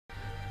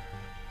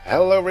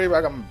Hello everybody,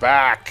 welcome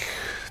back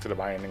to the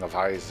Binding of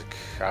Isaac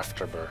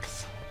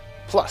Afterbirth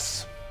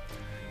Plus.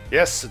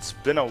 Yes, it's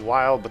been a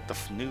while, but the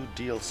new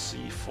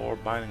DLC for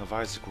Binding of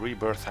Isaac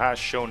Rebirth has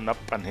shown up,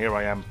 and here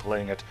I am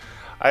playing it.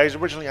 I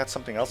originally had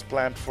something else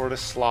planned for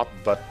this slot,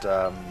 but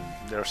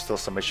there are still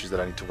some issues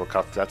that I need to work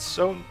out with that,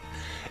 so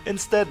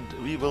instead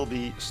we will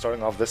be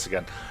starting off this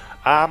again.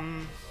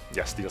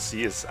 Yes,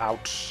 DLC is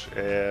out,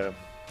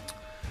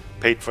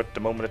 paid for it the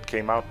moment it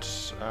came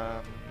out.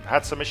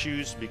 Had some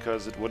issues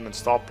because it wouldn't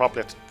install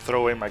properly. I had to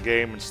throw in my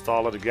game,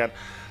 install it again.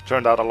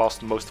 Turned out I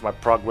lost most of my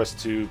progress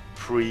to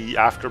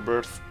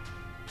pre-Afterbirth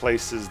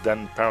places,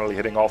 then apparently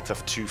hitting Alt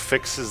F2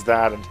 fixes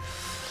that. And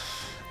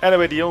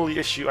anyway, the only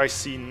issue I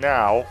see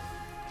now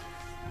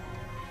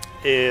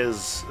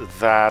is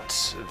that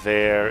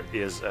there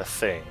is a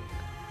thing.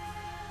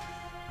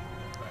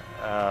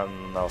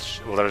 Well,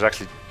 there's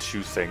actually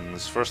two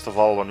things. First of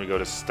all, when we go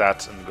to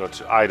stats and go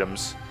to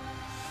items,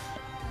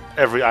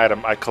 every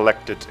item I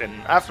collected in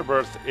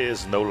Afterbirth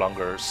is no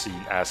longer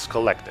seen as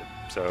collected.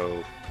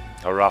 So,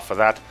 hurrah for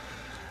that.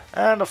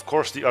 And of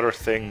course the other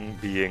thing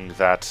being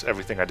that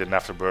everything I did in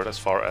Afterbirth as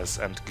far as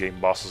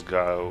endgame bosses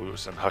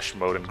goes and Hush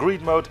mode and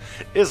Greed mode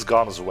is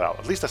gone as well.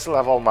 At least I still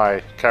have all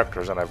my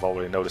characters, and I've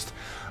already noticed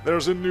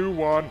there's a new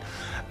one.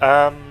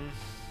 But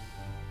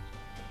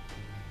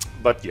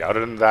yeah,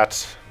 other than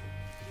that,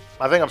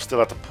 I think I'm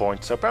still at the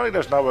point. So apparently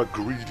there's now a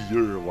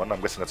greedier one.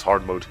 I'm guessing that's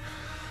hard mode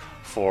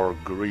for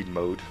Greed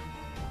mode.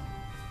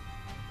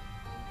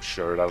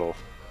 Sure, that'll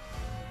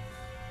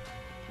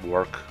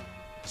work,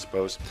 I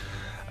suppose.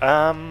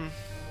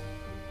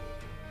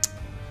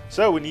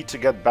 So we need to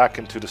get back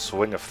into the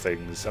swing of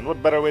things, and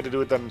what better way to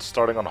do it than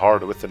starting on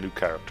hard with a new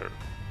character?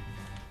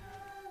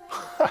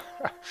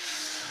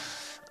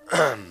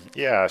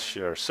 Yeah,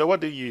 sure. So what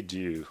do you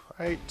do?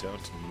 I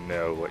don't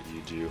know what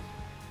you do.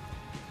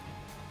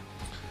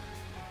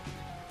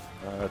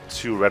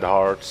 2 red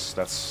hearts,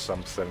 that's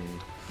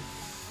something.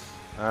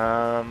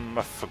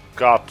 I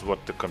forgot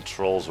what the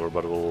controls were,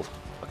 but we'll...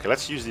 Okay,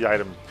 let's use the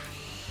item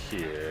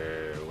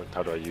here.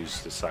 How do I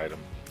use this item?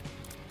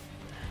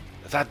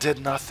 That did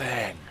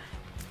nothing!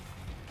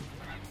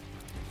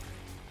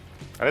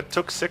 And it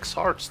took 6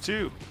 hearts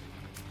too.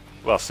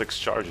 Well, 6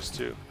 charges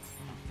too.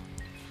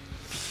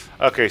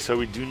 Okay, so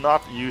we do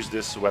not use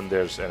this when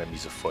there's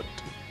enemies afoot.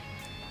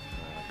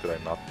 Could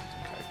I not?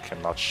 I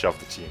cannot shove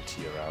the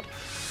TNT around.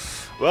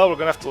 Well, we're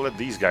gonna have to let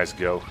these guys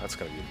go. That's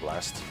gonna be a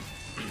blast.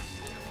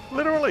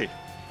 Literally.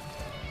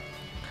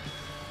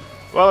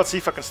 Well, let's see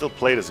if I can still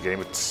play this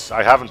game.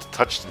 I haven't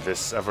touched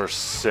this ever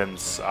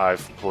since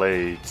I've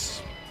played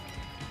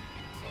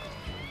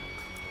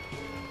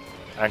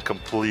and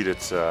completed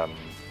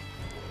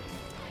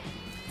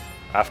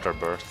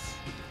Afterbirth.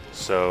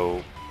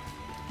 So,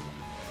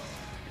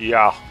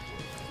 yeah,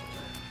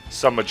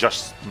 some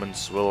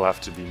adjustments will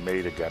have to be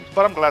made again.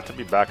 But I'm glad to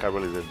be back. I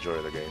really did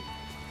enjoy the game.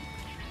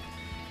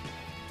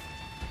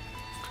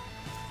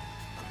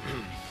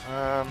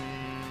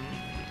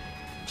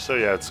 So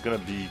yeah, it's gonna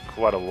be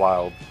quite a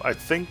while. I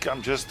think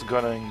I'm just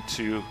going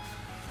to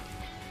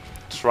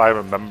try and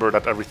remember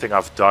that everything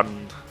I've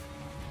done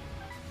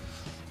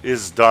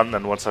is done,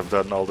 and once I've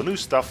done all the new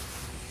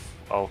stuff,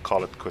 I'll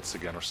call it quits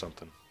again or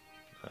something.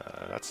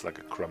 That's like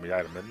a crummy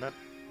item, isn't it?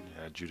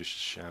 Yeah,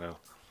 Judicious Shadow.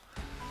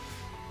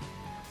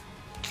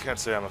 Can't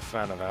say I'm a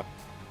fan of that.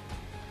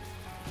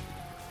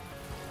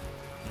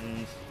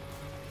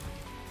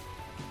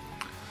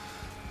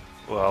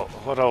 Well,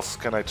 what else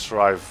can I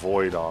try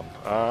Void on?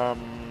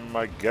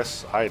 I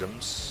guess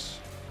items.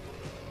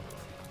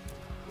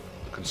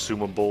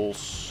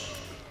 Consumables.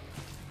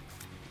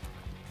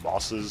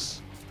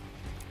 Bosses.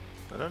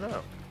 I don't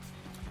know.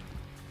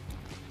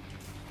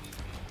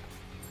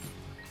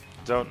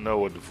 Don't know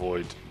what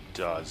Void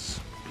does.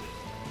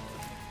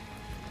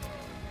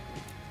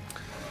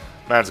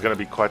 Man, it's gonna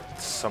be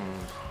quite some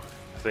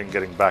thing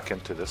getting back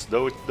into this.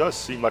 Though it does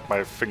seem like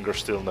my fingers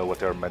still know what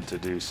they're meant to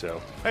do,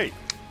 so... Hey!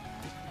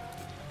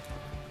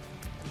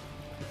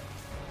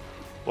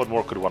 What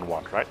more could one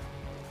want, right?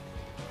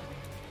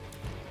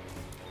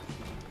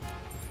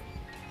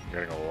 I'm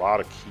getting a lot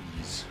of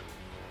keys.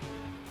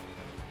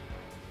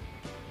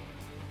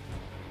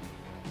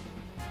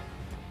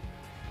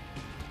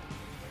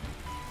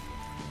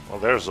 Well,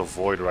 there's a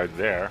void right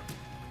there.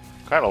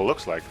 Kind of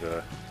looks like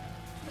the...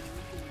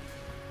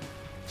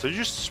 So you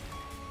just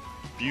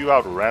spew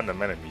out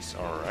random enemies,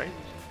 alright.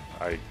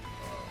 I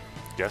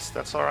guess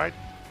that's alright.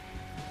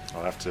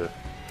 I'll have to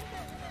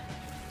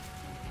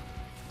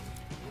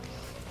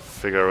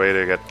figure a way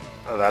to get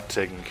that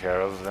taken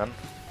care of then.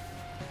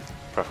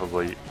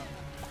 Preferably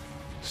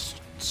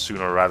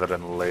sooner rather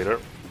than later.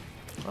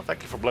 Well,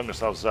 thank you for blowing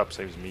yourselves up.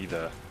 Saves me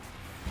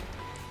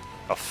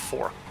a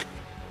fork.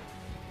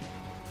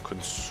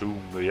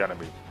 Consume the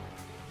enemy.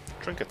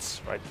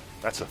 Trinkets, right?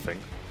 That's a thing.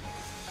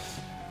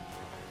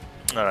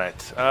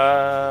 Alright,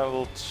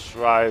 we'll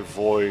try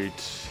Void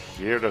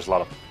here. There's a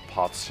lot of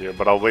pots here,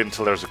 but I'll wait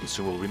until there's a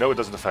consumable. We know it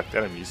doesn't affect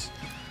enemies.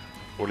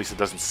 Or at least it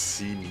doesn't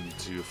seem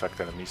to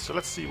affect enemies. So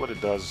let's see what it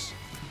does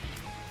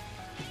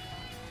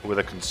with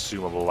a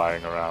consumable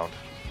lying around.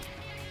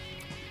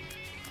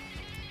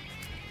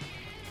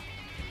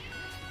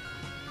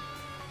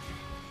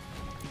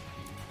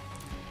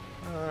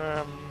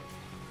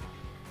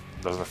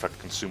 Doesn't affect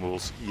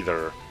consumables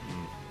either.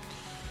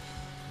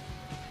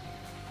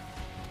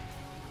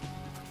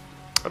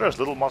 Oh, there's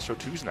little Monster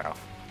 2s now.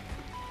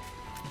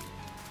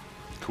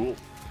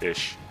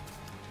 Cool-ish.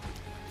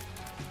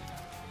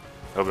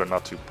 Hope they're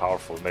not too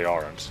powerful, and they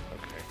aren't.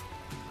 Okay.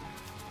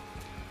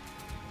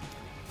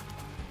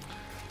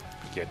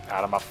 Get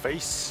out of my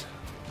face.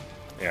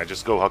 Yeah,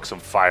 just go hug some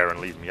fire and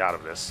leave me out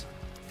of this.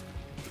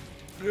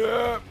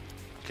 Yeah.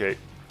 Okay.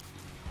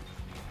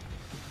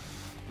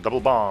 Double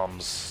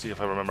bombs. See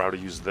if I remember how to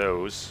use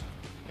those.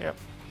 Yeah.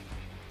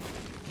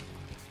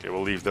 Okay,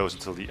 we'll leave those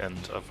until the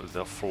end of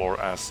the floor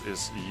as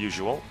is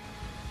usual.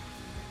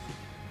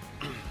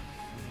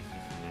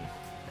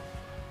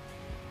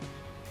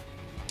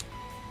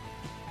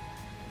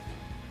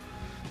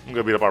 I'm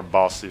gonna beat up our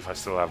boss, see if I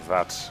still have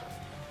that.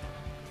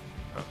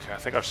 Okay, I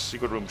think our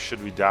secret room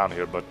should be down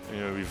here, but you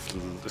know,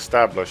 we've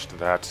established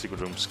that secret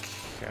rooms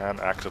can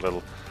act a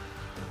little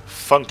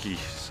funky,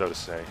 so to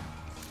say.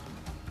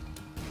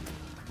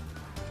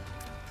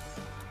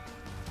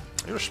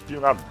 You're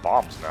spewing out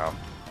bombs now.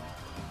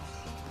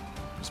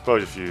 I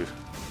suppose if you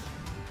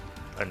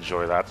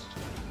enjoy that.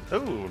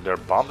 Oh, they're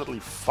bombs that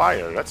leave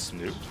fire. That's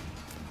new.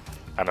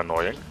 And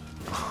annoying.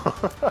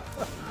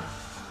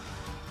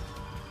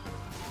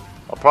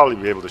 I'll probably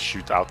be able to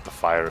shoot out the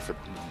fire if it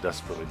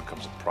desperately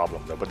becomes a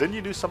problem, though. But didn't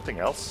you do something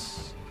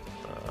else?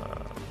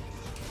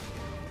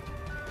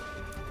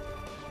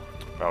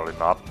 Probably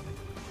not.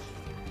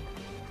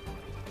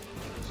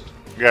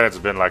 Again, it's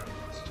been like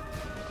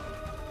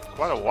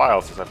quite a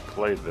while since I've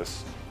played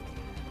this.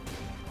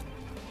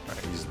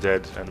 He's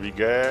dead, and we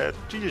get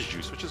Jesus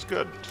juice, which is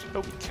good.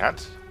 No, we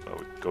can't.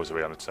 Oh, it goes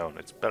away on its own.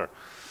 It's better.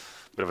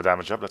 Bit of a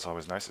damage up, that's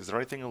always nice. Is there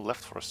anything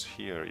left for us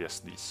here? Yes,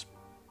 these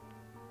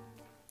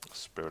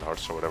spirit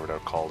hearts or whatever they're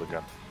called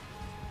again.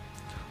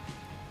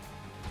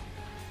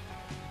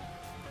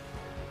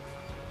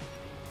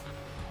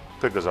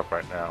 Pick this up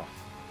right now.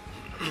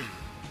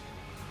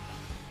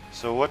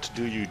 So what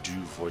do you do,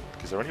 Void?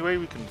 Is there any way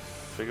we can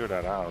figure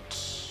that out?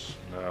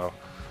 No.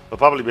 We'll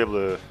probably be able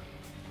to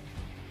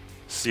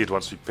see it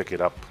once we pick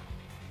it up.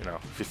 You know,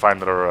 if we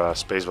find another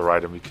spacebar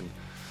item, we can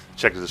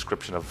check the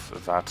description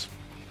of that.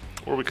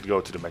 Or we could go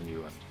to the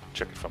menu and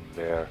check it from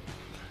there.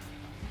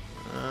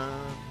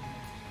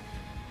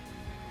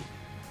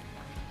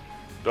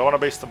 Do I want to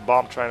base the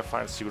bomb trying to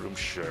find a secret room?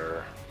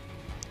 Sure.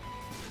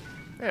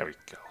 There we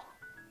go.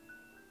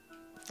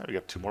 And we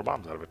got 2 more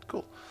bombs out of it.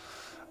 Cool.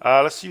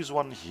 Let's use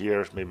one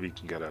here. Maybe we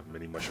can get a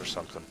mini mush or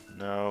something.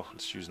 No,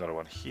 let's use another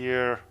one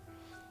here.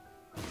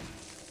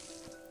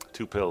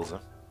 2 pills, huh?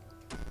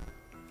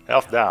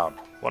 Health down.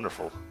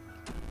 Wonderful.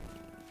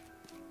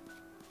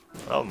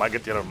 Well, might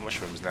get the other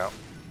mushrooms now.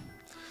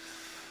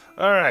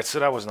 Alright, so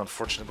that was an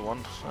unfortunate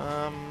one.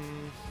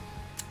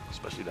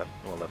 Especially that,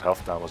 well, that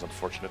health down was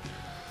unfortunate.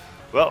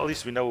 Well, at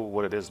least we know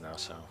what it is now,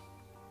 so.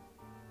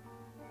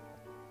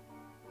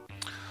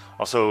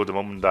 Also, the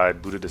moment I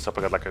booted this up,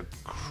 I got like a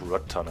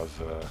crud ton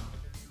of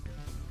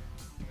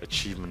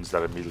achievements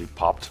that immediately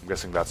popped. I'm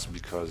guessing that's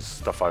because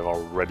stuff I've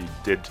already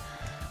did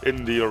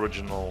in the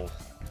original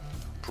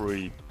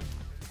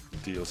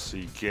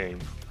pre-DLC game.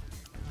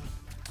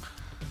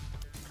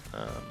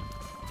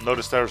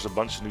 Notice there's a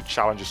bunch of new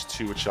challenges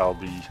too, which I'll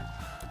be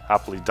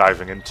happily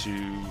diving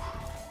into.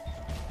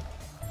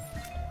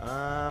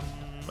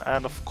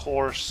 And of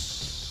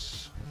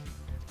course,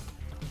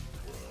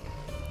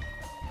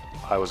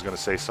 I was going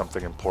to say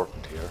something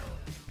important here.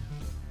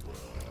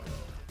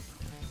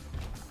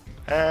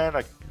 And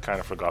I kind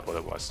of forgot what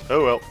it was.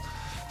 Oh well.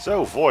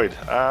 So, Void.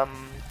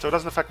 So it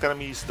doesn't affect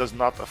enemies, does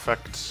not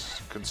affect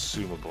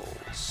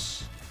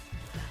consumables.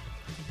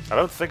 I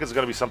don't think it's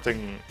going to be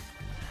something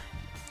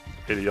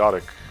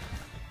idiotic.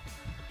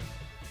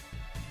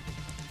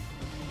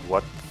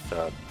 What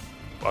the...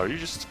 Are you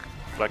just,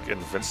 like,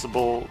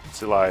 invincible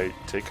till I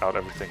take out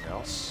everything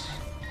else?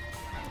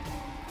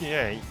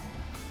 Yay.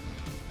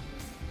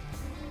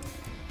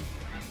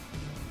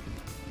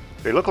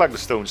 They look like the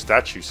stone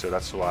statue, so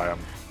that's why I'm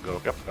going...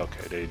 Yep,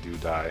 okay, they do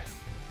die.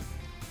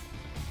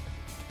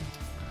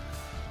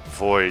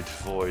 Void,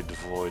 void,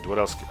 void. What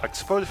else? I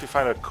suppose if you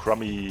find a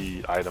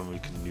crummy item, we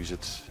can use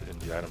it in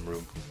the item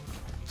room.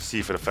 See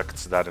if it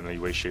affects that in any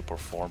way, shape, or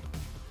form.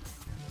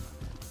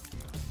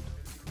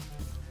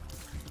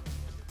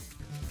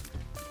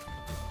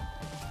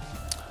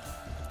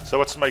 So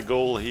what's my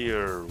goal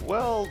here?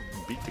 Well,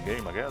 beat the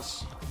game, I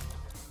guess.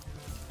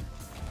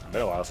 It's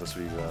been a while since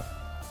we've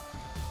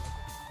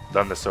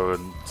done this, so a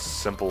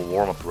simple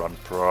warm-up run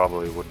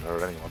probably wouldn't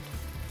hurt anyone.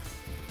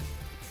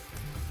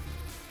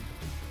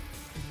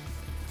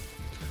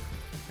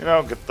 You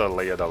know, get the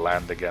lay of the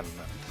land again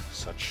and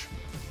such.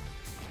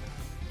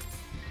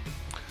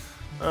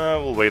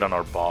 We'll wait on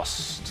our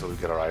boss until we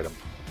get our item.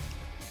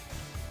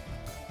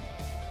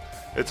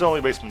 It's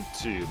only basement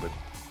 2, but...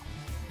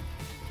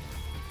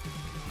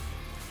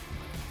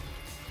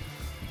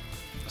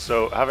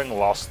 So, having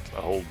lost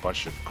a whole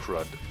bunch of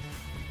crud,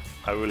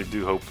 I really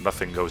do hope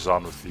nothing goes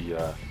on with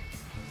the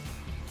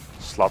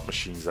slot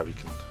machines that we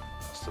can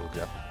still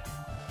get.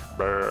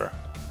 Brr.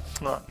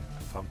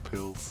 Found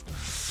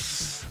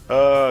pills.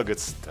 Good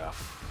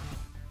stuff.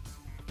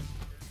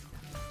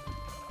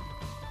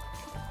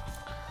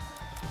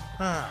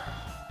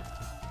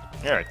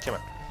 Alright, come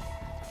on.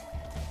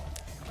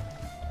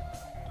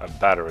 A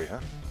battery,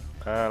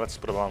 huh? Let's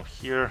put a bomb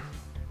here.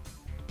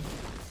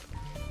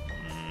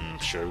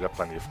 Sure, we got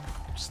plenty of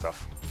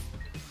stuff.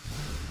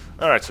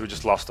 Alright, so we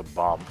just lost a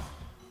bomb.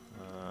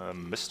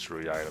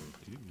 Mystery item.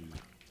 Ooh.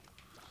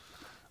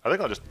 I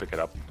think I'll just pick it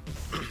up.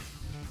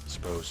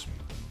 Suppose.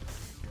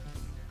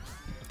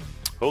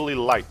 Holy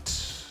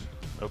light.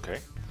 Okay.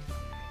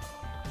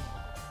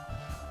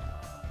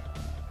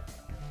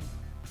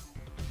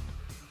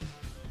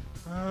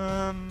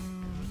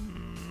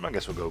 I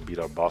guess we'll go beat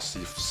our boss,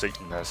 see if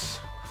Satan has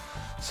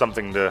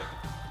something to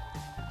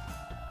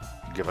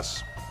give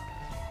us.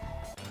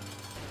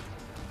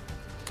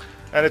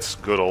 And it's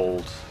good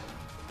old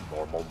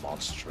normal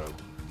Monstro.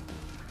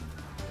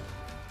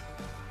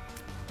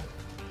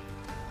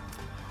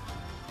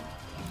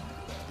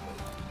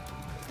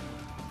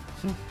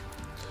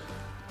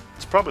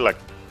 It's probably like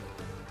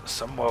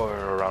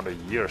somewhere around a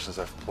year since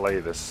I've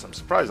played this. I'm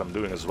surprised I'm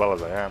doing as well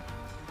as I am.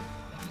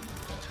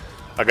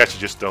 I guess you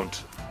just don't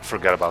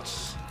forget about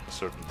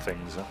certain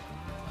things. Huh?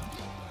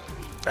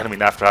 And I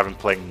mean, after having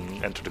played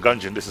Enter the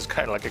Gungeon, this is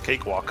kind of like a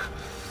cakewalk.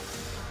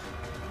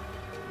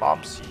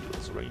 Bomb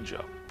seals, range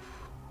up.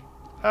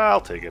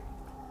 I'll take it.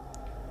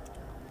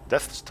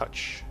 Death's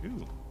Touch.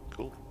 Ooh,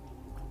 cool.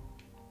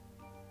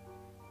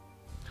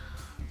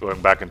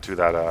 Going back into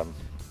that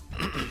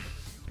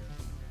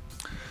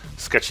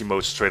sketchy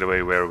mode straight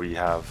away where we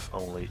have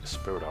only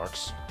Spirit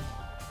Hearts.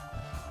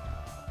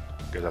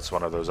 Okay, that's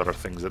one of those other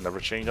things that never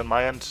change on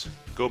my end.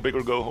 Go big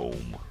or go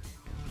home.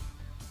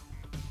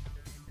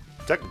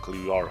 Technically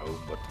we are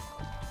home, but...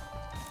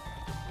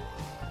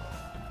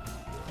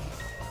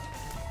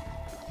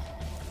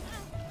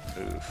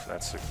 Oof,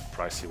 that's a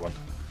pricey one.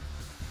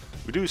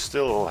 We do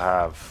still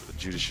have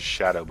Judicious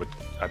Shadow, but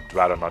I'd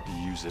rather not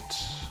use it.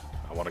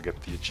 I want to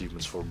get the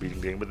achievements for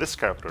beating the game with this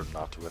character,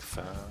 not with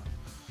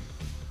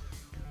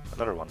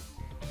another one.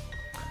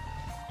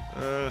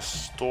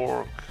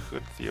 Store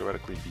could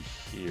theoretically be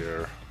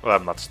here. Well,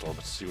 not store,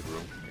 but sealed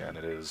room. Yeah, and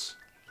it is.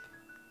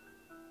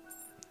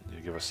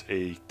 You give us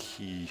a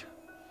key.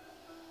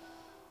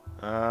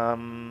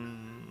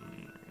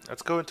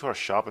 Let's go into our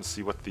shop and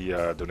see what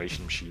the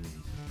donation machine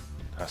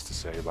has to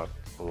say about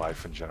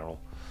life in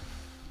general.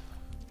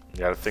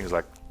 Yeah, things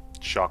like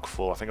chock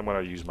full. I think I'm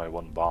gonna use my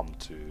one bomb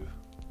to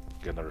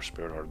get another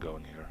Spirit Heart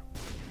going here.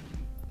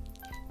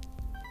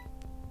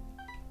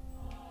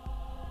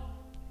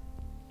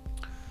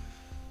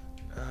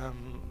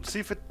 See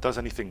if it does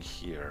anything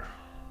here.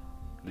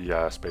 The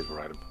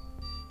spacebar item.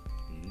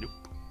 Nope.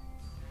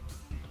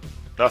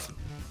 Nothing.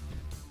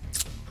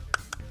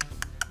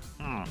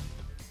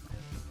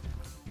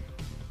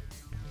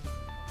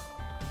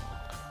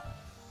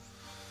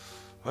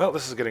 Well,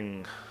 this is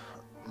getting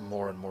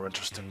more and more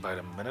interesting by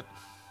the minute.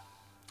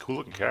 Cool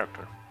looking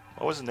character.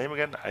 What was his name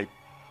again?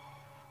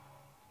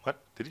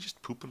 What? Did he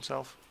just poop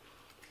himself?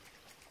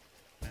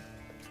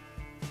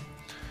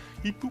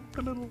 He pooped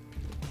a little.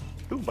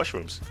 Ooh,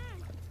 mushrooms.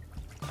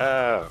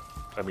 I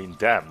mean,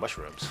 damn,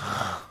 mushrooms.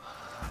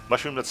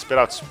 Mushroom that spit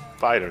out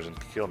spiders and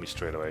kill me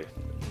straight away.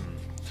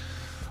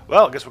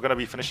 Well, I guess we're gonna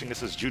be finishing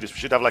this as Judas. We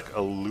should have like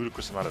a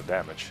ludicrous amount of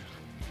damage.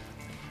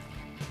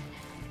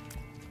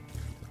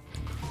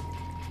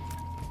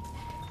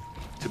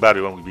 Too bad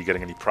we won't be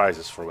getting any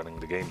prizes for winning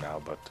the game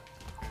now, but...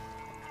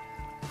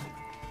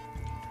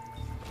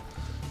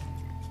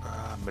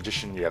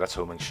 Magician, yeah, that's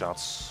homing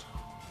shots.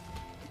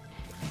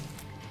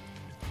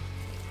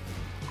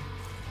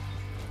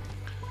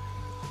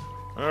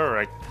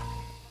 Alright.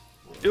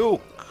 Ooh!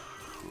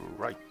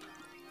 Right.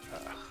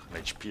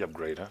 An HP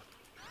upgrade, huh?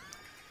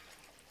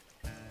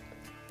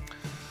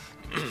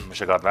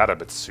 Wish I got that a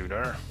bit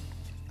sooner.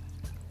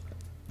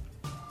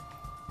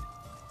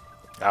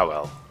 Ah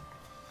well.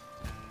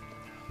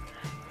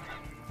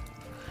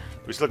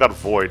 We still got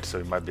Void, so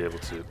we might be able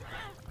to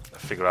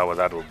figure out what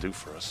that will do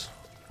for us.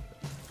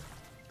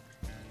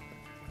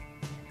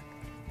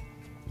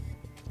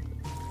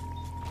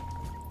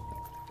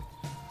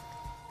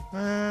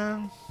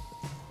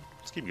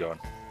 Let's keep going.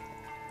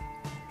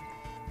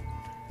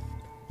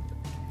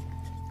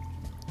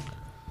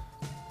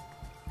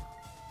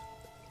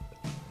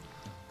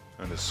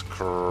 In this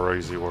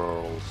crazy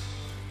world.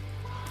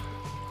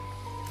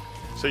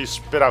 So you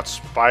spit out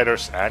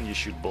spiders and you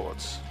shoot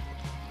bullets.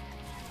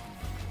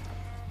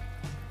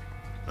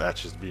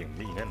 That's just being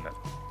mean, isn't it?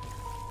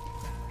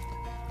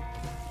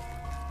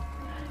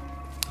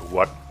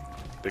 What?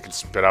 They can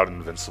spit out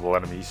invincible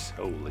enemies?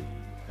 Holy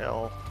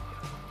hell.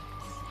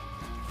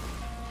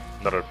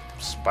 Another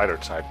spider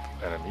type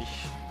enemy.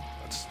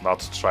 Let's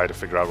not try to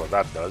figure out what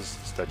that does.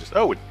 Instead just...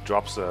 Oh, it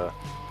drops a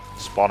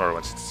spawner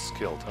once it's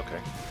killed. Okay.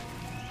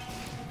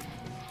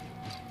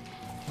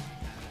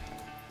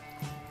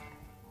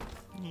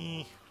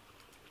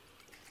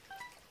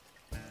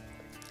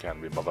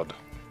 Can't be bothered.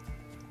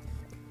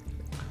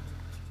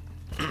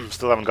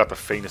 Still haven't got the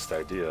faintest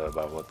idea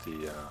about what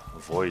the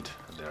void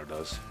there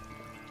does.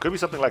 Could be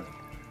something like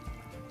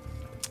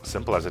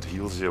simple as it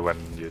heals you when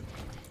you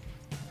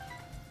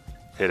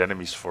hit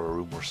enemies for a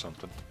room or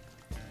something.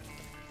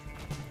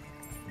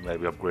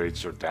 Maybe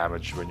upgrades your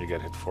damage when you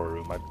get hit for a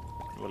room. I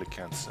really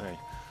can't say.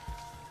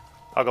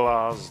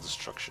 Agala's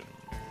destruction.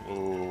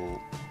 We'll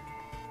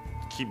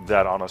keep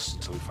that on us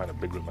until we find a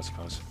big room, I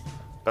suppose.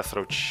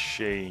 Bethro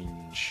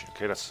change.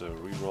 Okay, that's a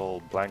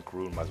reroll. Blank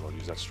rune. Might as well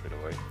use that straight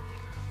away.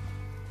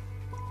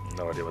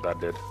 No idea what that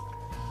did.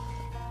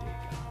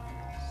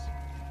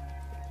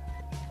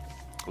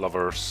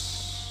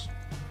 Lovers.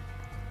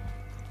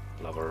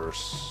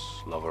 Lovers.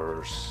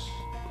 Lovers.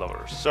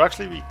 Lovers. So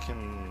actually we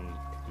can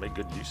make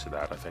good use of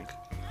that, I think.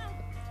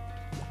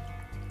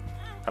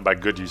 And by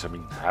good use, I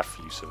mean half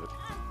use of it.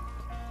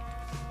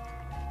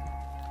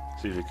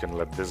 See if we can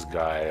let this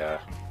guy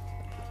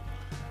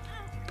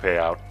pay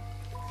out.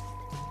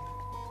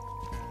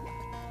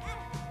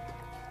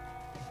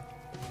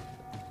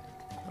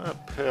 A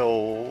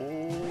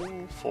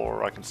pill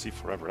for I can see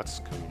forever. That's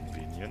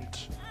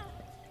convenient.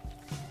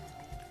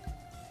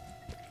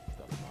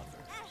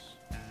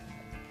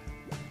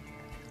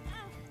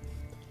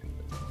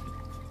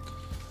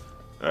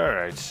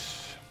 Alright.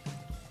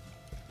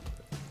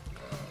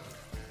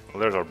 Well,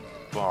 there's our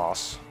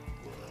boss.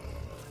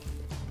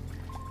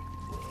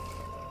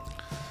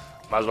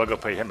 Might as well go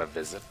pay him a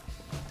visit.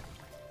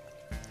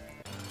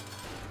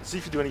 Let's see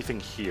if you do anything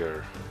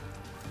here.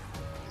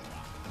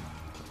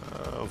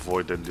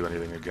 Void didn't do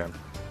anything again.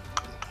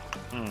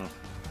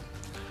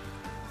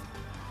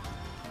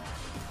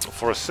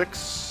 For a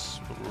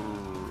 6-room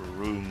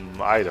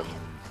item,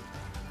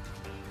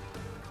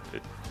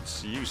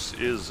 its use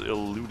is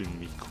eluding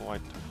me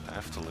quite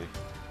heftily.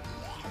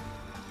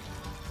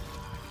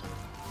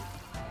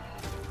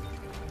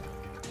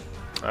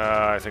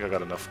 I think I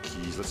got enough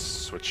keys. Let's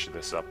switch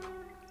this up.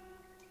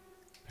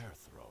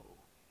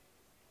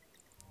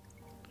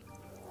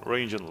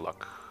 Range and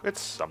luck.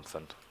 It's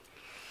something.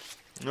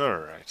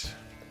 Alright.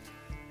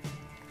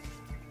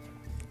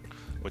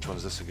 Which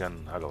one's this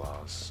again?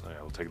 Agala's. Yeah,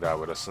 we'll take that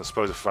with us. I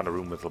suppose if we find a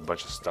room with a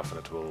bunch of stuff in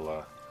it,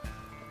 we'll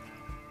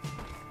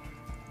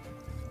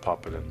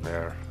pop it in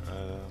there.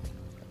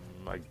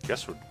 I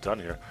guess we're done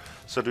here.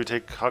 So do we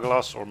take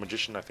Hagalas or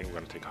Magician? I think we're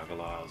going to take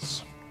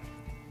Hagalas.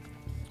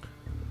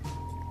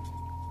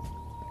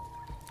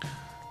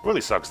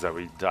 Really sucks that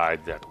we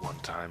died that one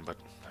time, but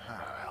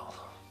well.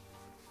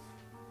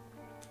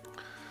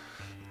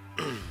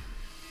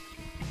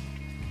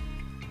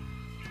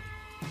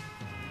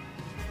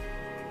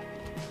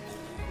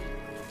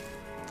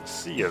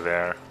 See you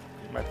there.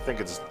 You might think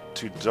it's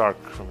too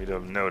dark for me to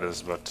have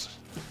noticed, but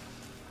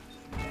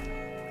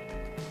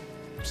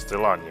I'm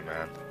still on you,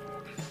 man.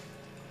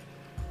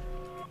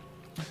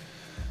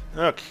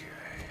 Okay.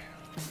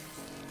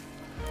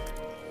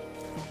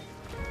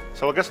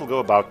 So I guess we'll go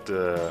about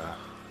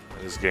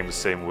this game the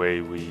same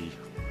way we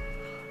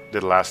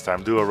did last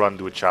time. Do a run,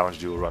 do a challenge,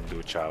 do a run, do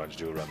a challenge,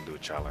 do a run, do a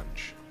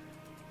challenge.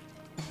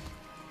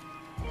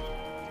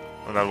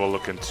 And then we'll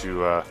look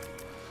into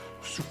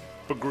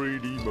super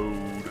greedy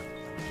mode.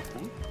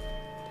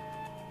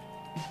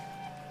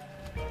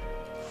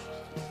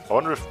 I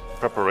wonder if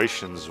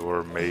preparations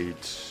were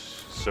made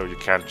so you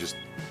can't just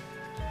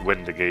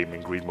win the game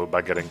in greed mode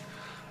by getting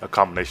a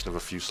combination of a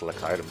few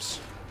select items.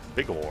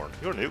 Big horn,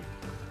 you're new.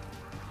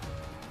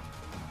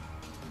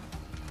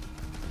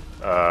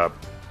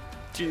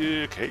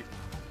 Okay.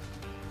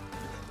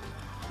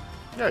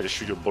 Yeah, just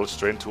shoot your bullet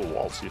straight into a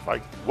wall. See if I...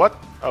 What?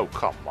 Oh,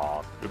 come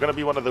on. You're gonna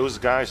be one of those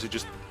guys who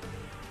just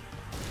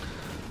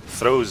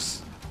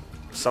throws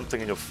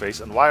something in your face.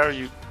 And why are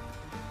you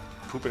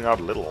pooping out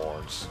little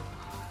horns?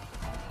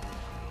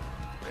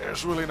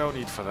 There's really no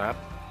need for that.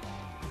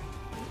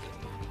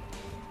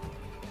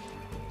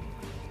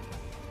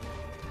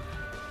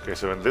 Okay,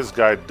 so in this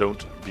guide,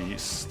 don't be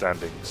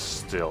standing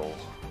still,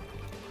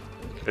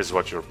 is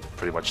what you're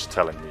pretty much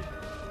telling me.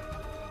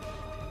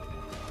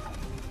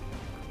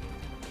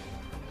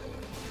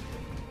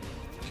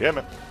 Damn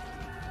it.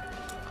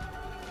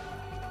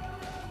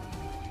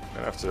 I'm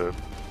gonna have to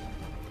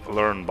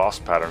learn boss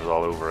patterns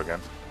all over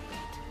again.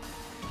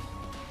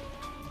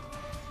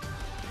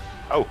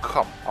 Oh,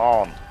 come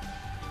on.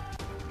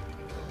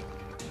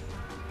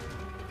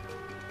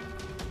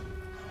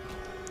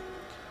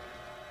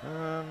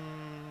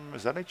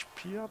 Is that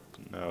HP up?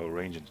 No,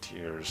 range and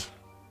tears.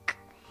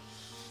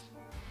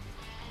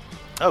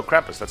 Oh,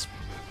 Krampus, that's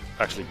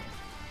actually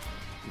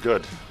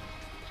good.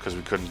 Because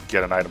we couldn't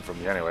get an item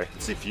from you anyway.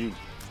 Let's see if you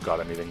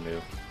got anything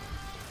new.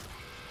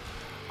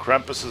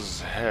 Krampus's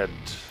head.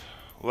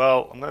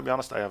 Well, I'm gonna be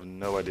honest, I have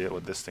no idea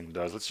what this thing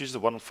does. Let's use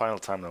it one final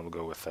time, then we'll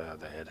go with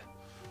the head.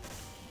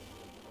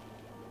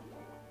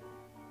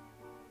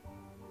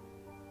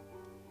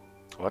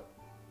 What?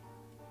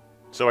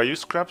 So I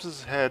used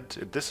Krampus's head,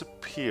 it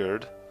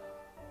disappeared.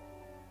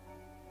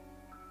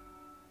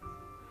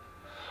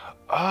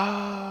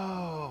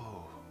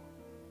 Oh!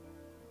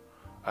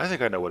 I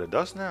think I know what it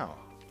does now.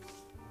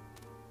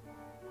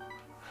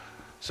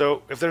 So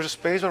So if there's a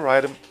spacebar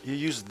item, you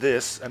use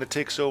this and it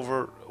takes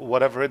over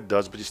whatever it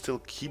does, but you still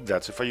keep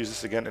that. So if I use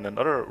this again in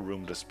another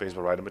room, the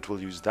spacebar item, it will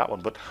use that one.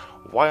 But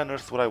why on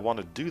earth would I want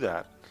to do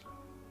that?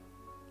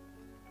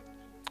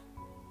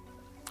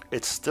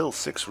 It's still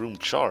 6-room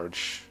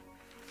charge.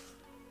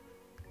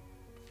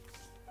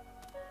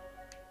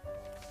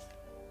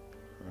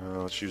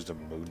 Let's use the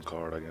moon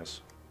card, I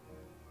guess.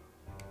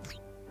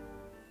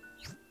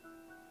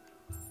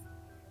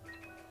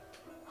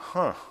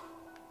 Huh.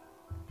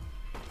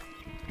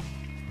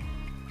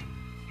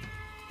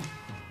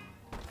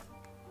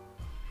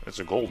 It's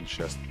a golden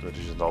chest, which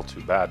isn't all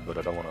too bad, but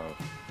I don't want to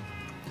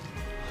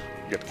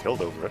get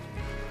killed over it.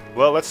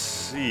 Well, let's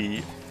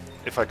see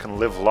if I can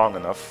live long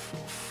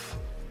enough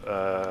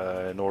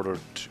in order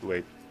to...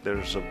 Wait,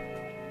 there's a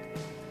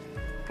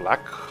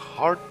black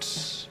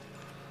heart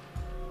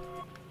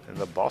in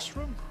the boss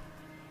room?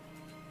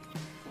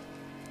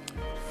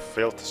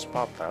 Failed to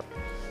spot that.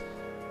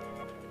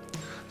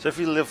 So if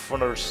we live for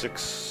another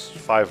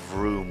 5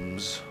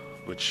 rooms,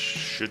 which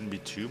shouldn't be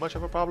too much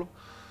of a problem.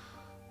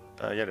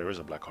 Yeah, there is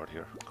a black heart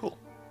here. Cool.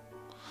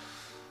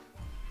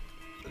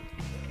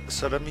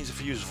 So that means if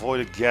you use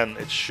Void again,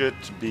 it should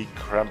be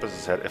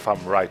Krampus's head, if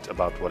I'm right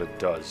about what it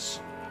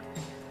does.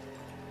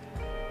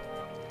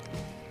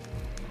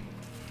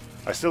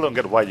 I still don't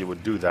get why you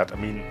would do that. I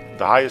mean,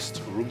 the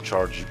highest room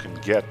charge you can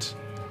get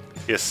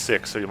is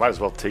 6, so you might as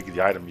well take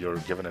the item you're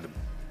given it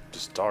to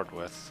start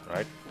with,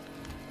 right?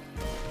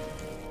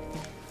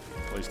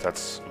 At least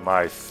that's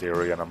my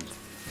theory, and I'm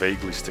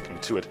vaguely sticking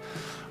to it.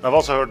 I've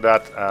also heard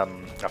that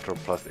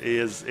Afterbirth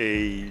is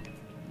a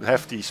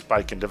hefty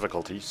spike in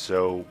difficulty,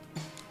 so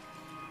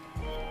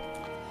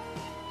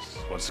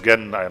once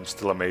again I am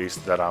still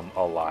amazed that I'm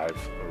alive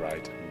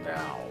right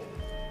now.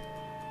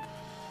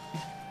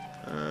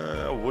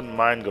 I wouldn't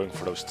mind going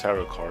for those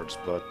tarot cards,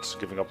 but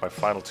giving up my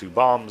final 2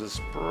 bombs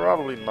is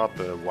probably not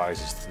the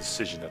wisest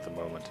decision at the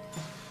moment.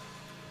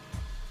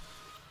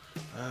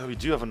 We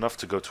do have enough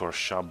to go to our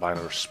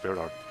Shambine or Spirit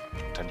Art,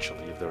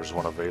 potentially, if there's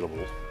one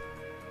available.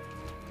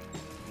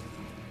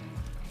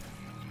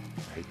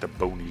 I hate the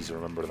bonies,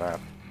 remember that.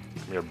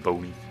 Come here,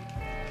 Boney.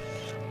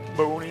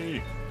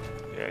 Boney!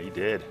 Yeah, he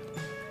did.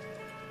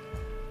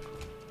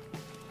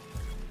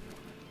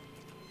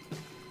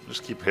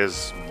 Just keep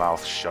his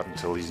mouth shut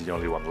until he's the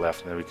only one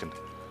left, and then we can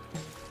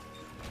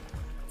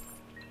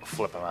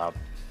flip him out.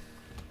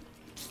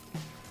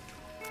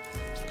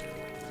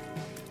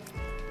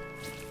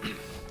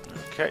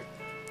 Okay.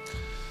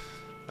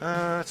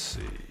 Let's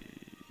see.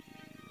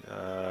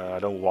 I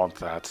don't want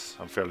that.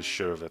 I'm fairly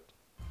sure of it.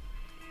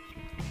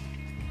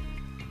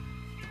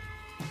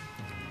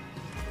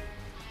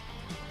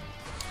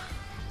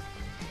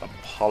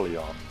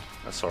 Apollyon.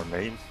 That's our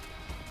name.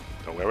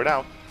 Don't wear it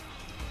out.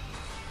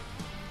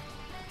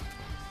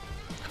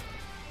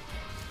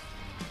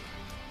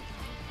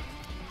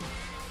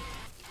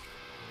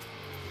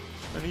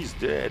 And he's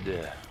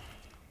dead.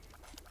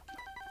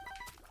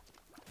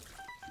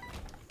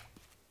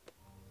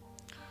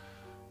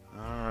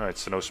 Alright,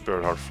 so no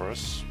Spirit Heart for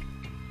us.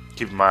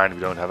 Keep in mind we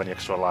don't have any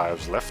extra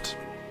lives left.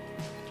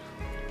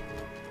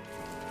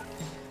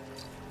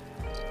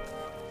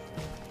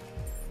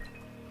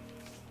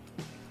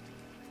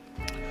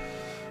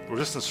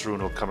 Resistance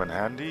rune will come in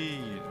handy.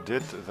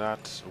 Did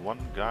that one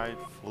guy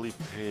fully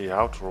pay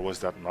out, or was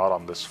that not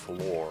on this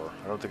floor?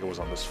 I don't think it was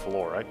on this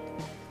floor, right?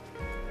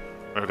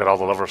 We got all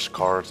the lovers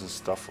cards and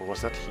stuff, or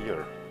was that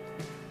here?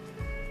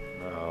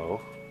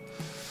 No.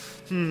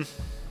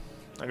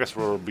 I guess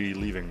we'll be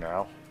leaving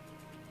now.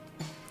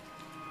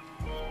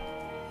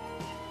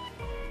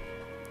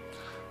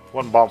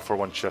 One bomb for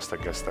one chest, I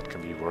guess that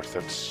can be worth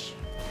it.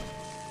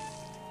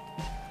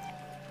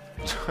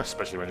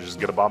 Especially when you just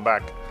get a bomb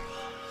back.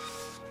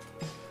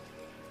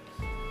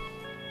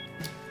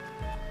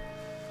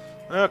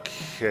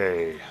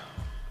 Okay.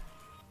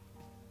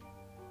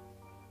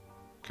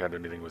 Can't do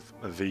anything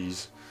with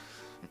these.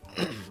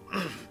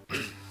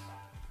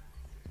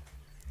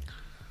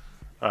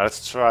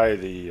 Let's try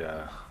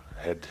the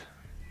head.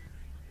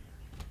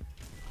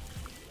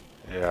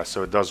 Yeah,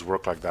 so it does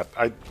work like that.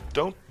 I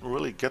don't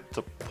really get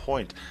the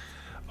point.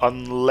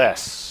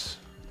 Unless,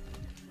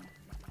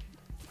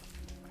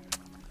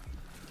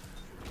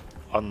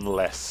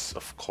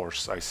 of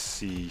course, I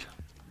see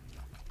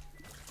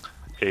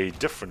a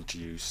different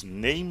use,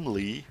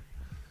 namely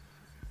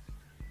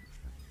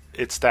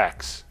it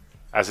stacks.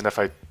 As in, if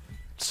I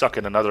suck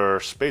in another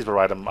spacebar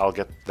item, I'll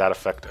get that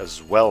effect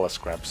as well as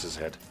Krampus's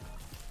head.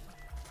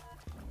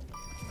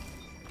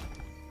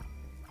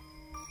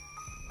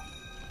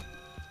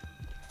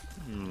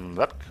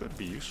 That could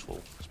be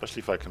useful,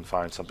 especially if I can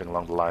find something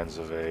along the lines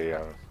of a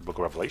Book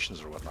of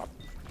Revelations or whatnot.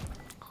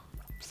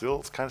 Still,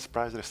 it's kind of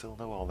surprised that I still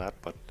know all that,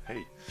 but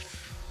hey.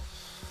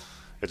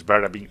 It's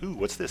better than being, ooh,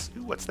 what's this?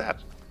 Ooh, what's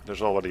that?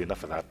 There's already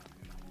enough of that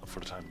for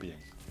the time being.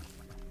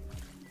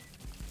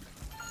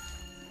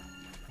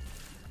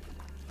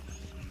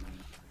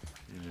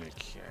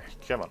 Okay,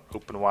 come on,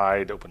 open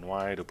wide, open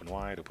wide, open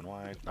wide, open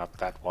wide. Not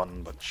that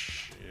one, but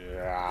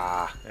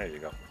yeah, there you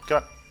go.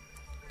 Come on.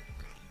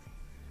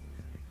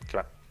 Come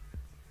on.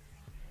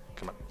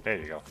 Come on. There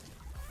you go.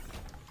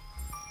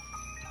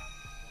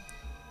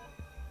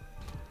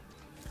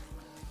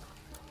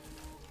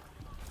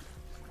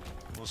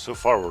 Well, so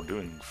far we're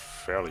doing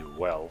fairly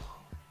well.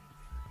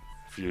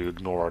 If you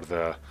ignore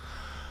the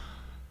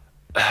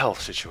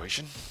health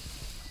situation.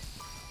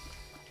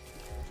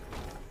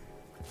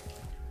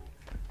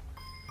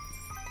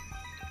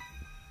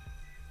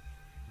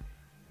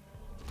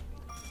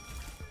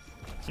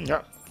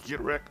 Yeah,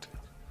 get wrecked.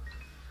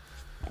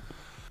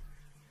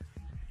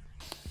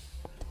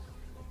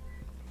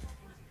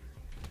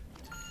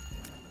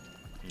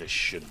 This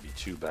shouldn't be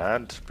too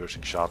bad.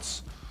 Piercing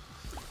shots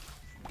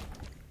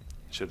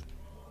should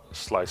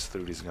slice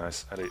through these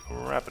guys at a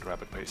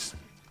rapid pace.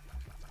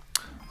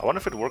 I wonder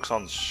if it works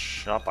on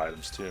shop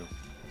items too.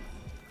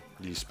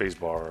 The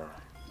spacebar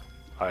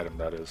item,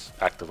 that is.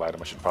 Active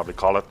item, I should probably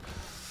call it.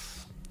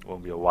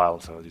 Won't be a while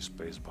until I use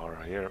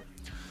spacebar here.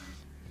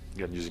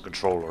 Again, using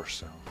controller,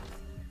 so.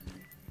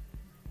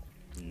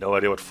 No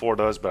idea what 4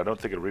 does, but I don't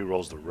think it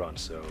re-rolls the run,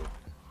 so.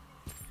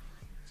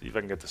 See if I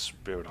can get the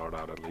Spirit Heart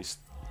out at least.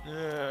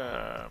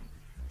 Yeah.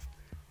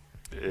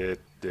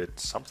 It did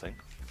something.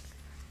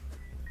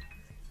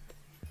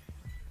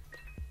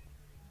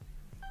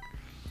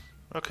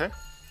 Okay.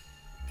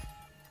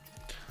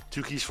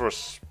 2 keys for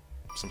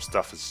some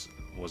stuff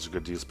was a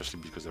good deal,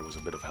 especially because there was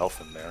a bit of health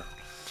in there.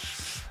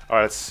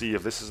 Alright, let's see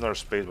if this is another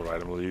spacebar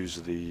item. We'll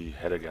use the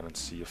head again and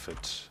see if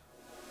it...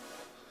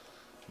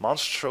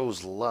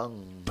 Monstro's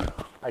Lung.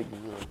 I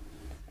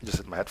just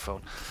hit my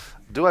headphone.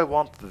 Do I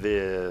want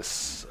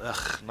this?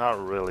 Ugh,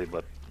 not really,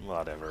 but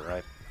whatever,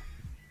 right?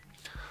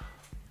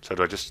 So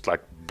do I just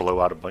like blow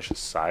out a bunch of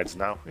sides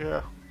now?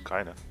 Yeah,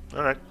 kinda.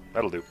 Alright,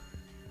 that'll do.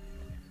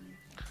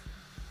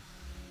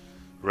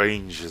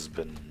 Range has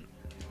been...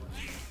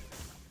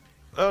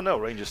 Oh no,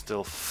 range is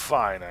still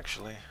fine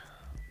actually.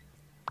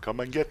 Come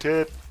and get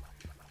it!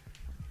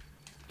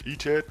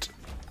 Eat it!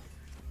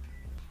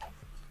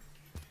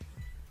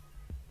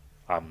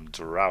 I'm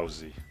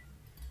drowsy.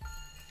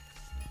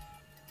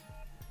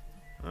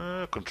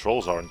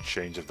 Controls aren't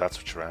changed if that's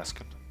what you're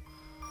asking.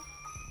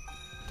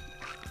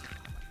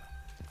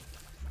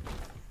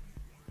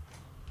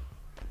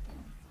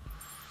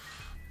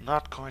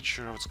 Not quite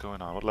sure what's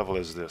going on. What level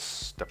is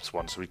this? Depths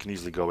 1, so we can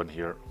easily go in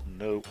here.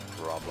 No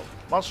problem.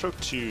 Monster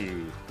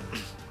 2.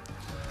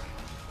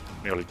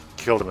 Nearly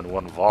killed him in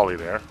one volley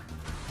there.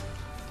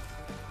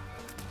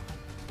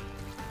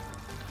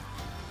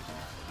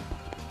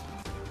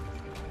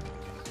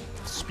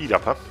 Speed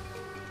up, huh?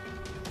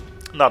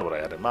 Not what I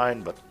had in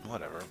mind, but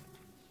whatever.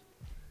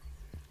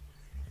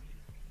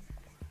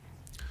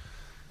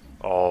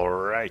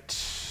 Alright.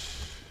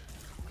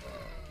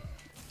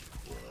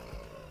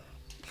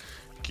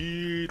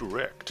 Get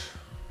wrecked.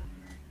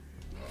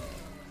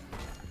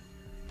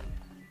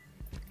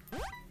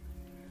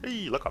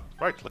 Hey, look up.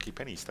 Right, lucky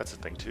pennies. That's a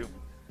thing too.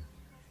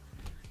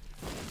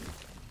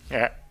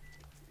 Yeah.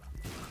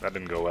 That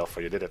didn't go well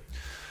for you, did it?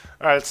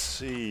 Alright, let's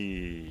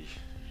see.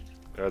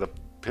 The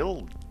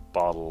pill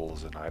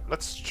bottles and item.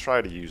 Let's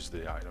try to use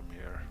the item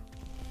here.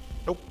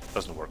 Nope,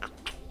 doesn't work.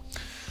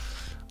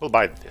 We'll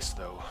buy this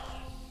though.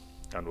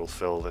 And we'll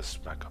fill this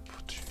back up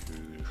to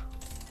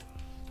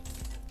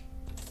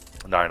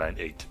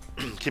 998.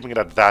 Keeping it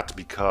at that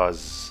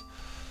because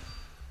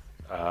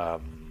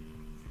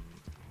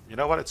you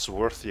know what, it's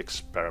worth the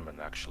experiment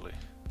actually.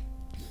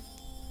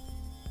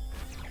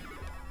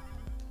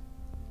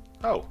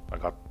 Oh, I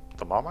got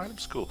the mom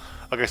items? Cool.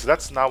 Okay, so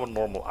that's now a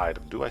normal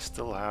item. Do I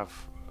still have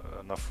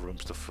enough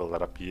rooms to fill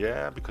that up?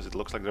 Yeah, because it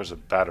looks like there's a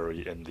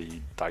battery in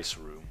the dice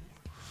room.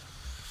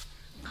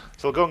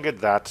 So we'll go and get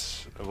that.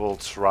 We'll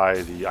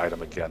try the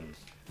item again.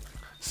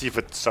 See if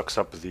it sucks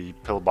up the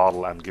pill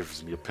bottle and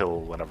gives me a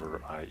pill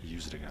whenever I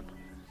use it again.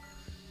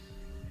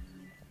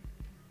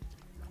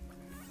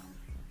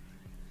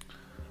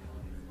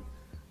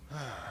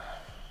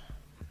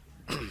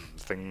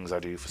 Things I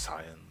do for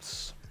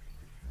science.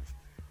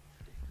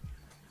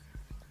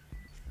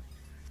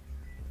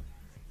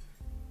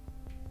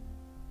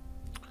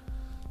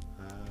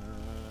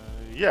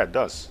 Yeah, it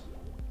does.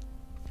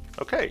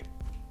 Okay.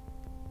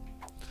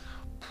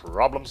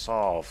 Problem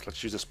solved.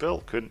 Let's use this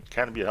pill.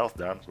 Can be a health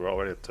down. We're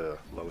already at the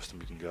lowest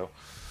we can go.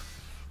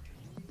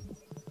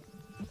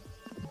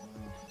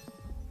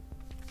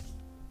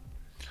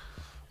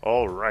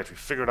 Alright, we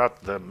figured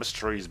out the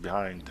mysteries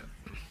behind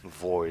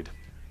Void.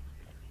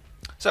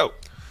 So,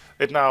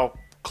 it now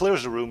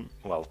clears the room.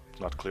 Well,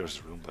 not clears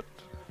the room, but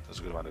does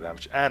a good amount of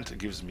damage. And it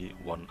gives me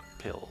 1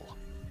 pill.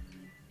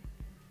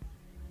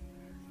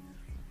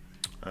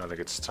 I think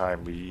it's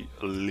time we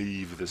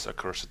leave this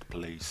accursed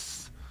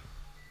place.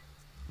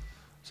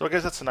 So I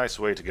guess that's a nice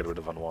way to get rid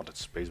of unwanted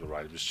spacebar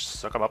items. Just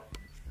suck them up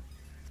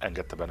and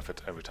get the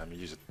benefit every time you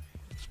use it.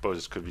 I suppose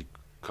this could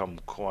become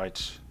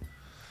quite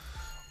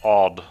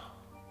odd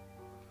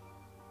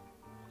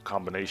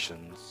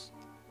combinations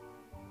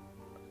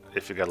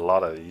if you get a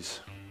lot of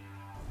these.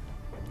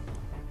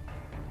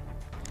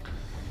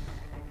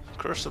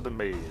 Curse of the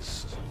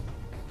Maze.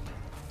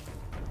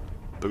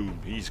 Boom,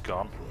 he's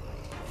gone.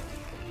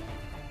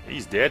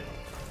 He's dead.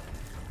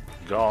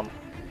 Gone.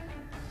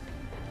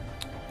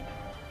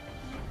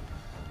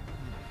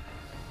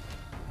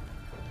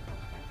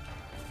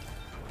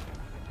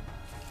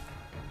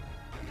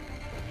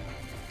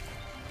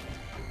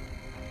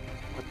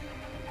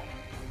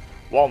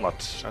 Walnut.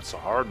 That's a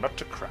hard nut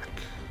to crack.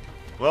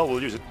 Well,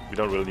 we'll use it. We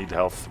don't really need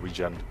health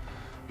regen.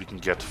 We can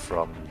get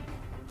from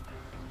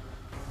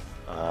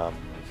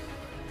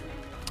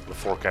the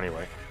fork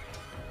anyway.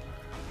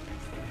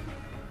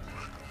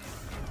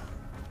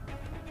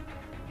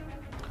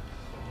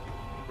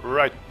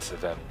 Right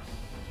then.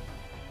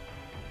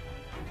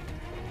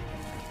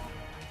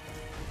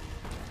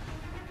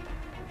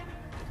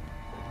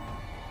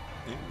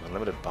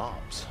 Unlimited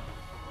bombs.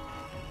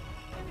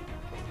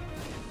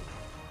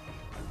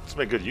 Let's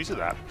make good use of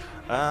that.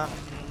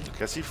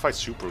 Okay, see if I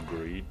super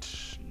greed.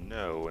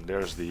 No, and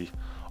there's the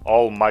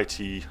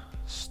almighty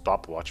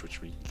stopwatch,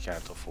 which we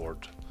can't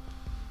afford.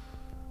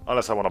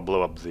 Unless I want to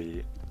blow up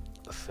the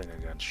thing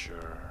again,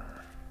 sure.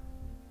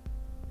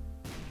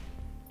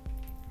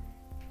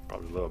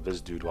 Probably blow up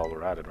this dude while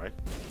we're at it, right?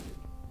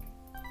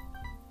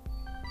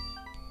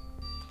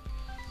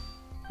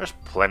 There's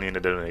plenty in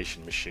the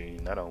donation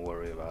machine, I don't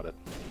worry about it.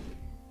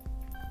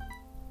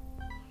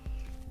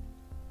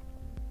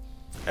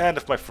 And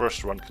if my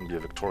first run can be a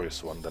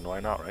victorious one, then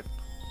why not, right?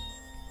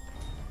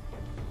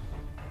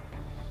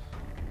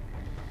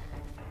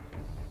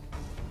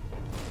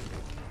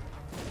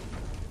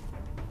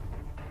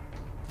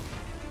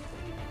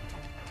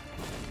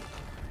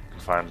 You can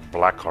find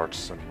black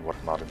hearts and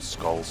whatnot in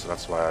skulls, so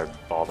that's why I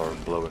bother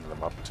blowing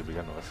them up to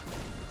begin with.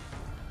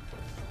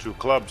 2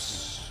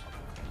 clubs,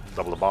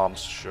 double the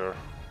bombs, sure.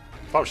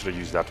 Probably should have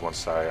used that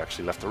once I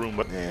actually left the room,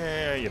 but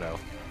you know.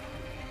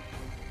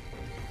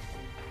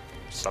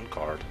 Sun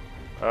card.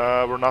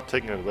 We're not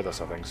taking it with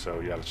us, I think, so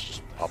yeah, let's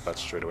just pop that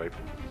straight away.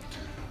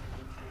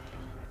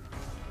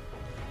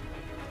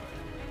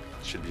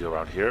 Should be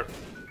around here.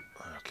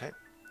 Okay.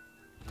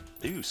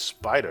 Ew,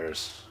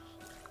 spiders.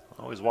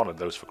 I always wanted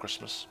those for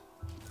Christmas.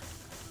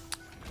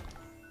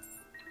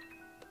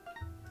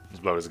 Let's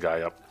blow this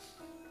guy up.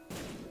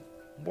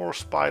 More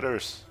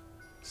spiders.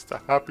 It's the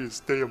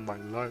happiest day of my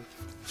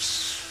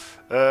life.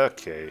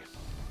 Okay.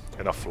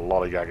 Enough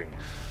lollygagging.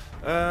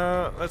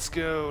 Let's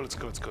go.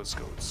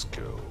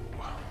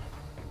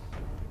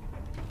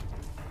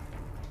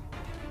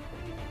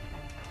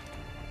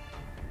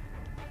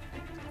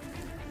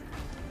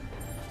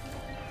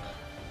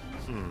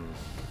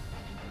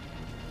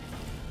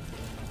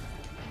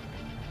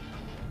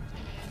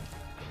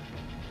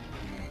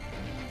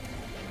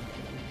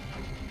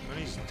 And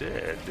he's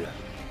dead.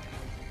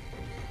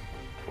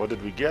 What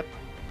did we get?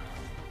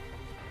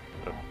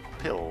 A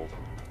pill.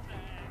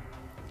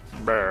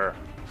 Brr.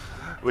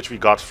 Which we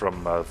got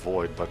from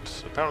Void,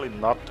 but apparently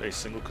not a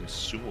single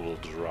consumable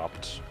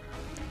dropped.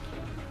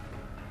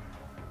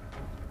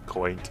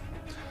 Quaint.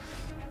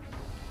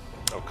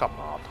 Oh, come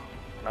on.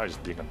 Now he's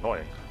being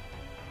annoying.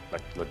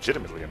 Like,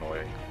 legitimately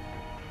annoying.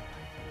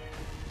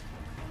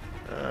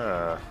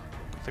 I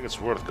think it's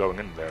worth going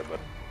in there, but...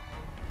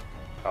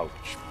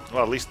 ouch.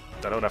 Well, at least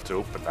I don't have to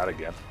open that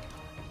again.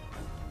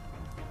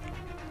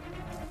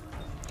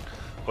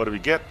 What do we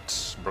get?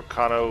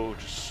 Bracano,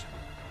 just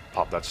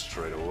pop that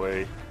straight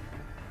away.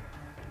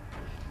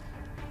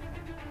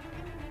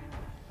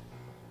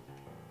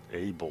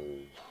 Able.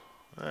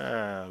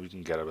 We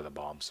can get it with a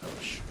bomb, so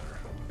sure.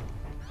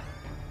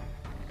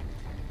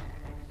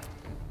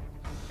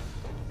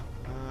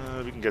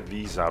 We can get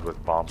these out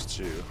with bombs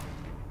too.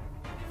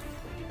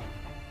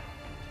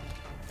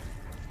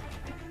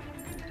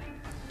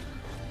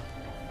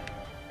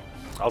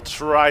 I'll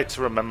try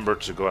to remember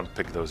to go and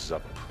pick those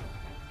up.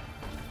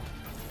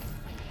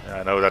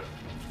 I know that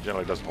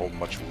generally doesn't hold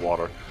much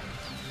water.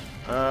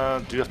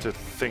 Do you have to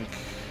think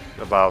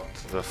about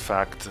the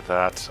fact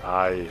that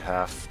I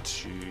have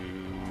to...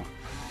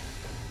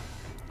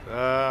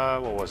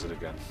 what was it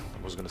again?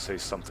 I was going to say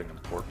something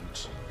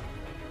important.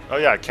 Oh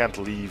yeah, I can't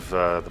leave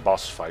the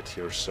boss fight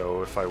here,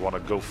 so if I want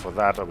to go for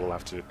that, I will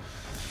have to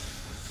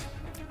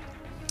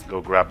go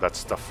grab that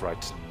stuff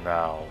right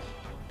now.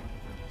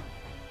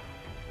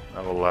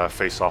 I will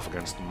face off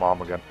against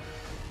Mom again.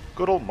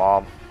 Good old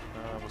Mom.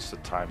 What's the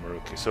timer?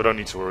 Okay, so I don't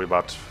need to worry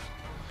about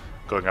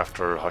going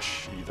after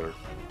Hush either.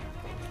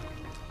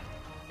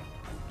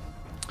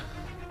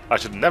 I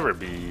should never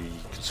be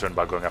concerned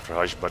about going after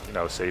Hush, but you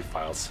know, save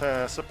files.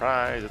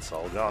 Surprise, it's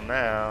all gone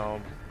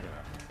now.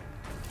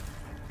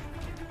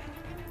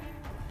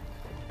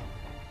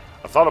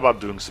 I thought about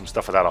doing some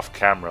stuff with that off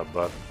camera,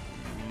 but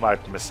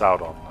might miss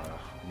out on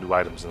new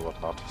items and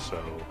whatnot,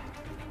 so...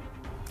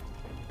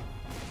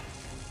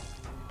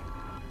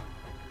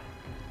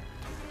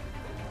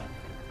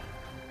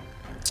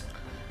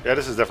 yeah,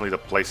 this is definitely the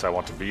place I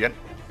want to be in.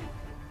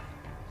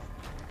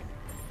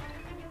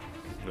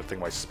 I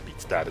think my speed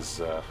stat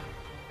is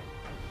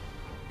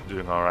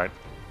doing alright.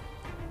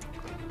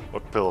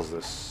 What pill is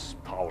this?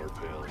 Power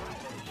pill.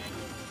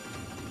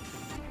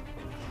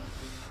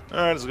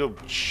 Alright, let's go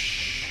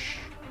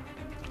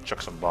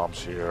chuck some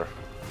bombs here.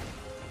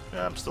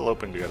 Yeah, I'm still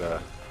hoping to get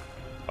a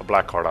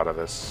black card out of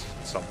this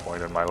at some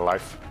point in my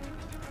life.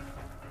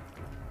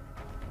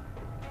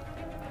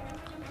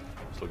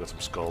 Still got some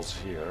skulls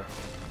here.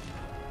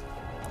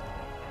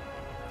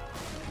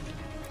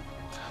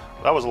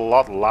 That was a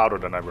lot louder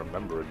than I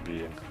remember it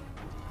being.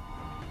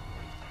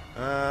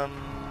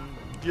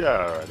 Yeah,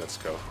 alright, let's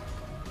go.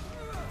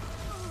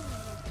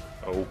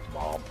 Oh,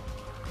 Mom.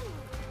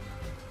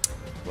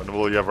 When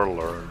will you ever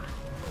learn?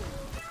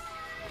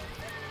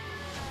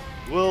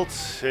 We'll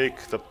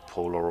take the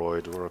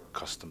Polaroid. We're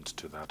accustomed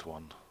to that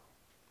one.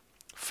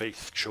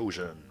 Faith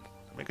chosen.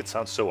 Make it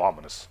sound so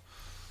ominous.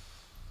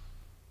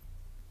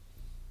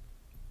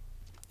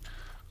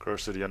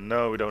 Curse of the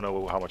Unknown. We don't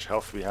know how much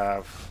health we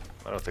have.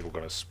 I don't think we're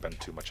going to spend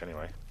too much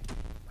anyway.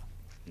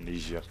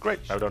 Amnesia. Great.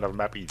 Now we don't have a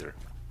map either.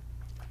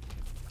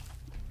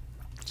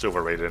 It's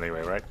overrated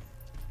anyway, right?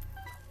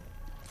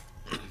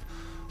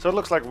 So it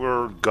looks like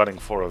we're gunning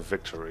for a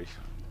victory.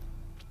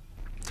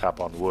 Tap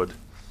on wood.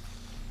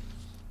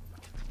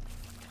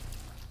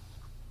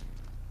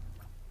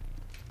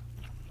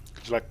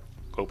 Could you like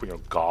open your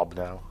gob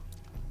now?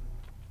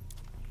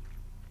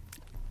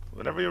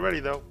 Whenever you're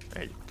ready though.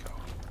 There you go.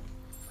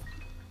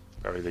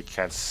 Apparently they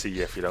can't see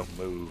if you don't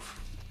move.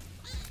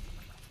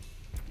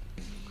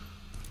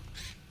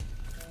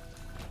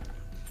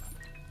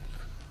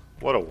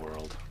 What a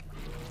world.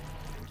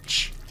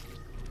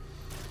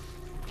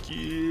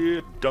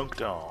 Get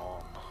dunked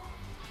on.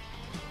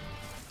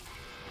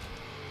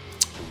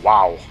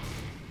 Wow.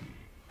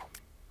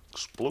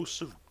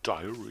 Explosive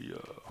diarrhea.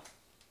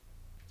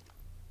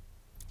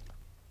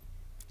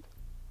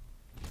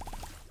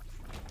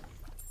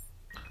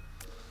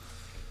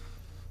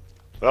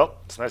 Well,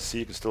 it's nice to see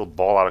you can still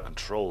ball out of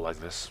control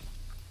like this.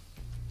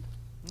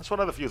 That's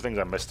one of the few things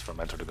I missed from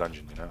Enter the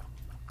Gungeon, you know.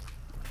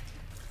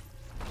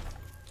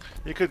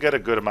 You could get a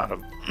good amount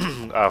of,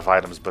 of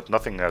items, but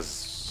nothing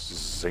as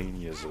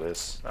zany as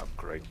this. Oh,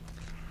 great.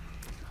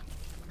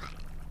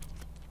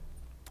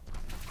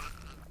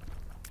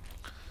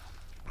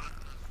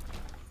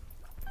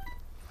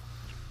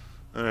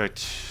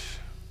 Alright.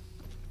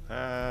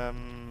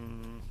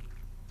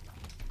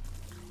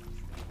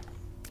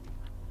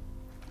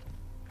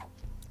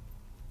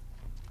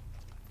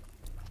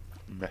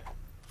 Meh.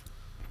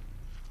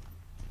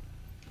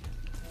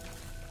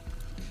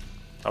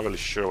 Not really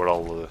sure what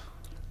all the...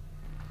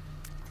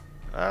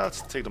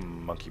 let's take the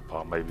monkey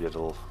paw. Maybe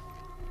it'll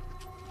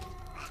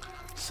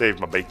save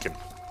my bacon.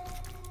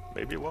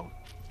 Maybe it won't.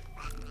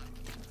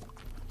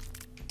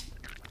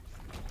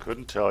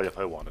 Couldn't tell you if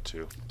I wanted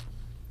to.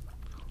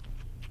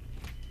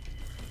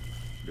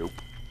 Nope.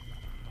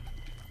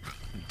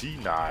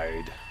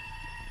 Denied.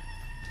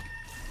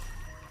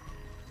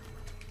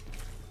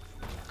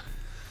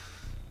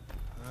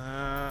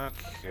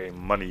 Okay,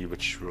 money,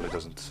 which really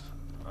doesn't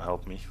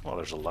help me. Well,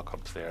 there's a luck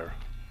up there.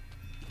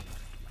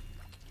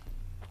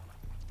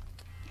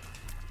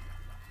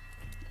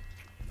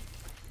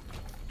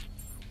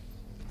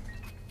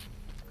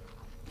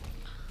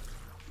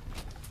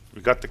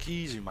 We got the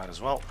keys, we might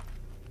as well.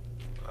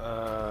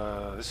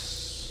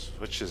 This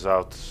switches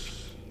out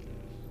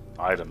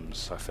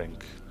items, I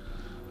think.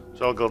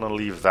 So I'm gonna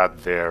leave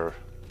that there.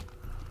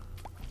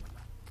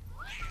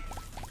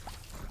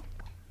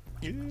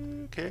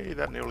 Okay,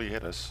 that nearly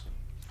hit us.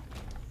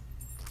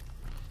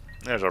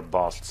 There's our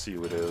boss, let's see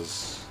who it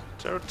is.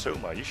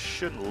 Teratoma, you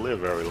shouldn't live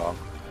very long.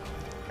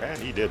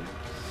 And he didn't.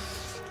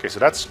 Okay, so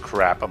that's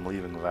crap, I'm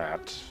leaving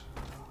that.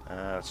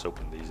 Let's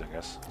open these, I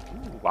guess.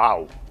 Ooh,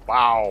 wow,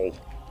 wow.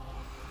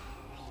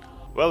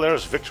 Well,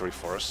 there's victory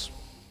for us.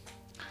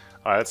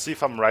 Alright, let's see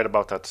if I'm right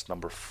about that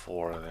number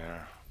 4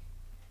 there.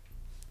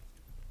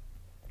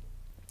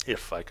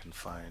 If I can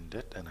find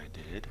it, and I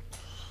did.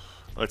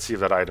 Let's see if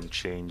that item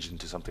changed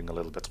into something a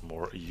little bit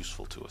more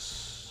useful to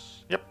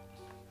us. Yep.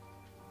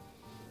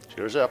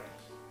 Cheers up.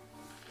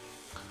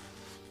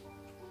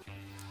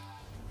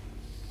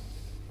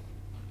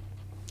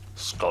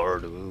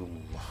 Scarred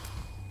Wound.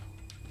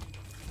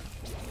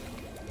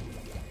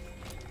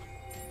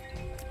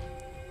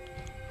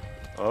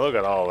 Oh, look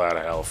at all that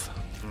health.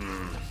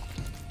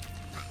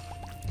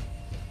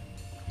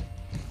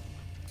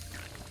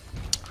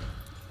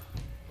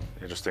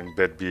 Interesting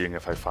bit being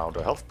if I found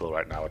a health pill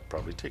right now, I'd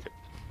probably take it.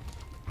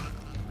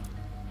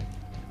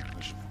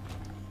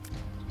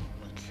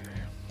 Okay.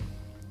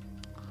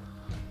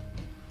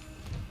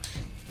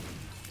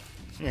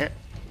 Yeah.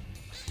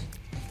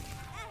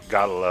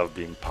 Gotta love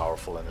being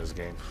powerful in this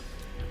game.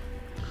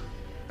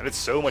 And it's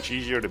so much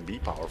easier to be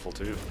powerful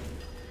too.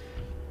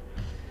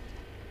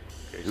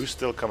 Okay, who's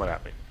still coming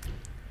at me?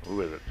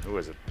 Who is it? Who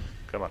is it?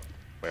 Come on.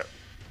 Where?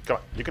 Come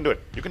on. You can do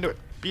it. You can do it.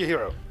 Be a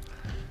hero.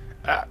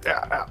 Yeah.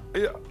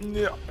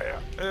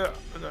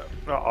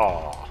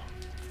 Aw.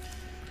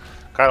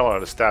 Kind of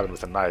wanted to stab him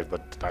with a knife,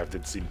 but the knife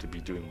didn't seem to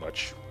be doing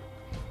much.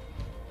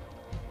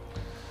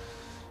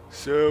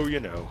 So,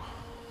 you know.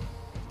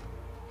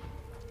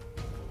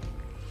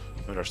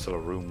 And there's still a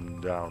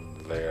room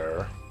down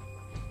there.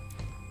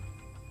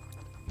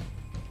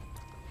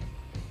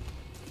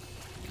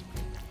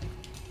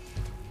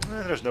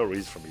 There's no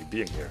reason for me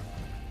being here.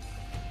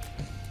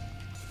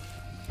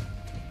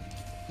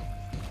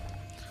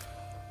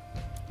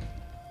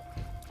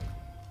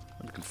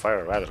 And we can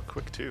fire rather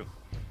quick too.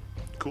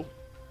 Cool.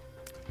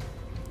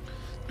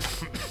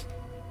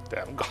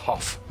 Damn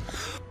golf.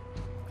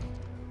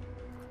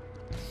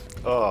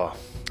 Oh,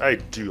 I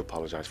do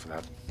apologize for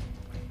that.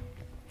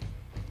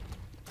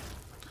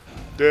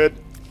 Dead.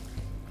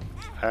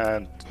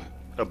 And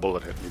a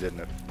bullet hit me,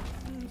 didn't it?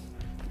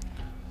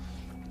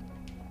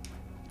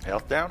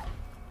 Health down?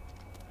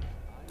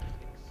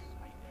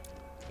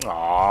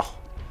 Aw.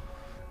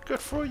 Good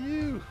for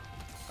you.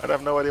 I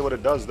have no idea what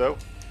it does, though.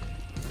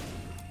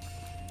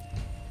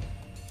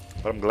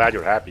 But I'm glad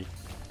you're happy.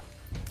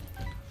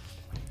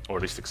 Or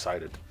at least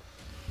excited.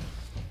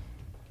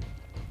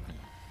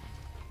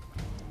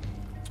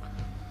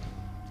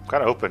 I'm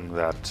kind of hoping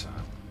that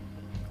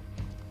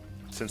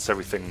since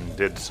everything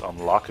did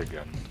unlock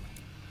again,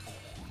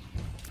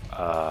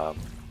 I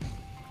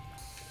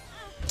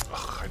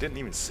didn't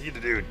even see the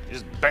dude.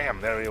 Just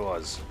bam, there he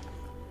was.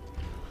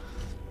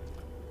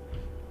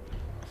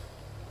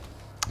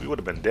 We would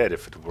have been dead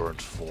if it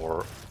weren't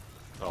for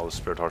all the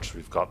spirit hearts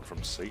we've gotten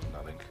from Satan,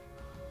 I think.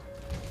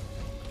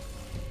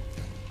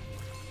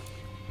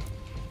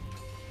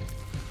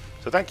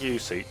 So thank you,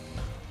 Satan,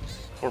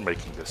 for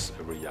making this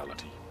a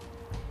reality.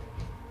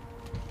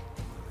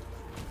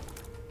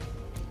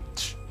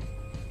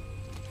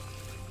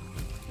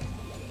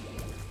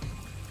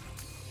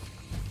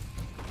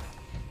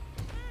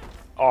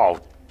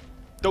 Oh,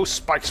 those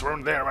spikes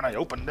weren't there when I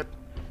opened it.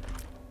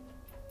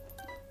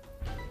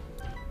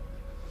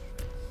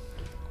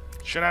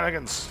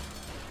 Shenanigans.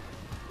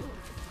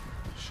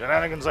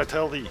 Shenanigans, I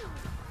tell thee.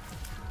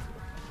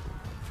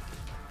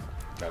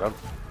 I don't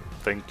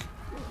think...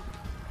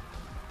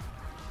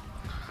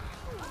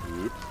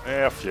 Oop,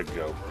 off you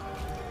go.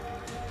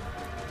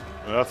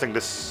 I don't think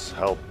this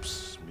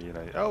helps me.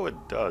 Oh, it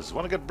does.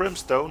 Want to get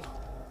brimstone?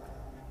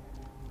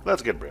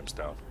 Let's get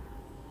brimstone.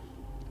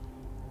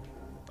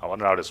 I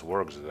wonder how this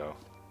works, though.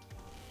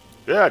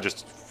 Yeah, it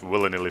just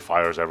willy-nilly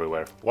fires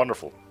everywhere.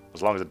 Wonderful.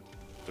 As long as it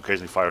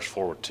occasionally fires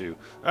forward, too.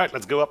 Alright,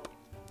 let's go up.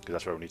 Because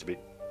that's where we need to be.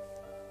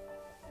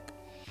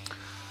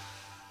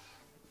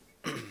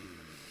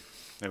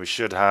 And we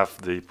should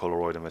have the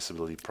Polaroid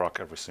invincibility proc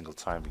every single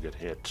time we get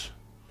hit.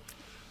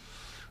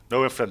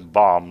 No infinite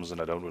bombs, and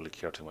I don't really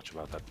care too much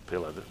about that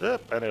pillar.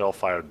 And it all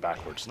fired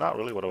backwards. Not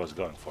really what I was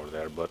going for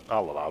there, but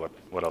I'll allow it.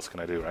 What else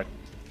can I do, right?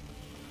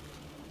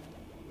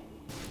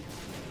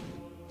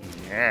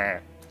 Yeah.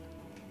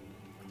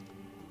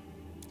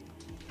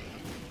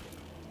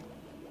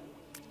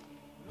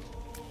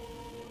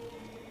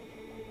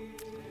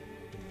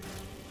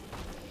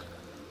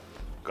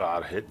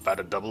 Got hit by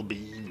the double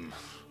beam.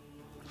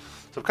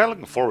 So I'm kind of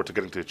looking forward to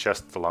getting to the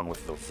chest along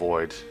with the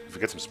void. If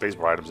we get some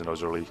spacebar items in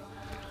those early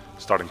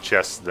starting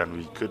chests, then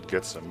we could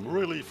get some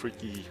really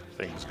freaky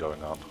things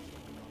going on.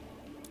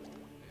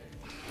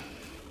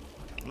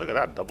 Look at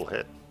that double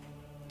hit.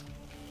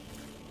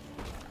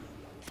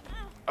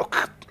 Oh,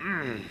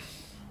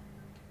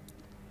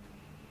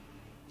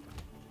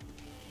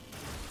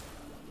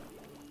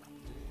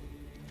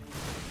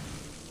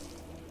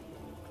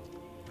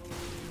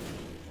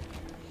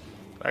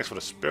 Thanks for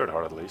the spirit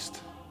heart, at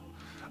least.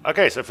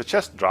 Okay, so if a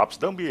chest drops,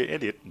 don't be an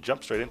idiot and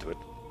jump straight into it.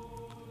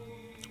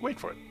 Wait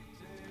for it.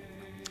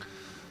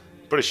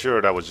 Pretty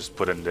sure that was just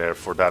put in there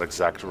for that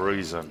exact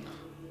reason.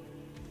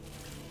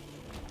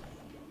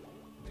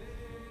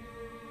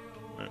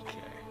 Okay.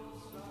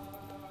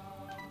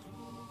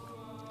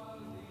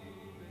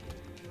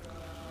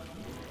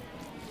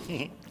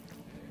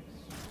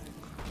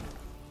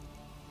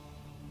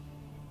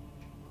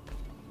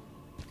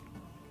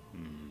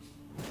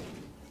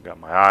 Got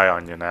my eye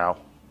on you now.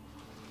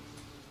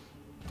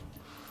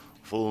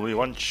 Fool me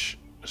once,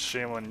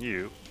 shame on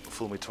you.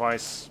 Fool me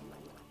twice,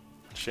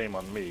 shame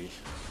on me.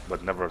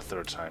 But never a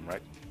third time,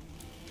 right?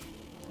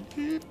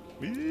 Beep,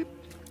 beep,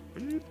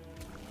 beep.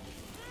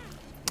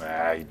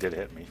 Ah, he did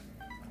hit me.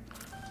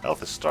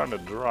 Health is starting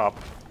to drop.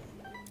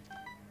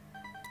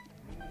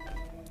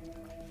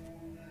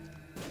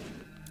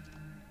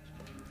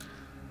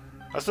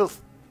 I still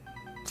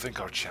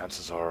think our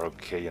chances are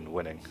okay in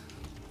winning.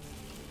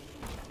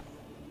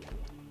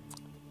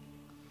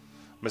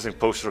 Missing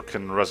poster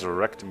can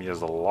resurrect me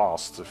as a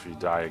lost if we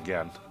die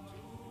again.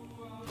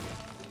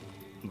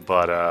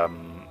 But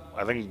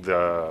I think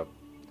the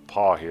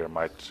paw here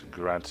might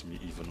grant me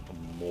even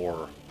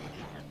more.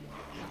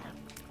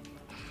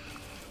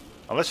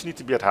 Unless you need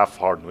to be at half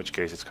hard, in which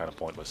case it's kind of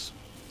pointless.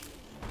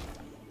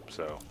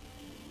 So.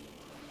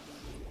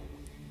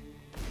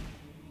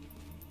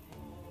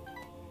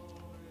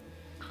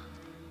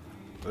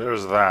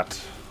 There's that.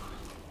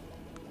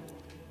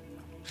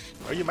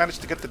 Oh, you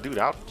managed to get the dude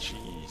out?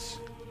 Jeez.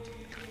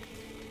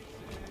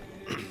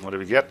 What do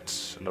we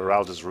get? An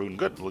Aralda's rune.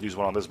 Good. We'll use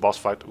one on this boss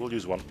fight. We'll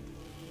use one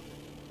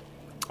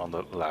on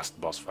the last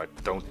boss fight.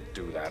 Don't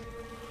do that.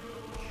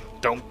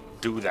 Don't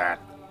do that.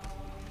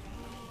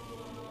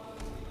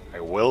 I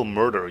will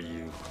murder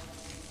you.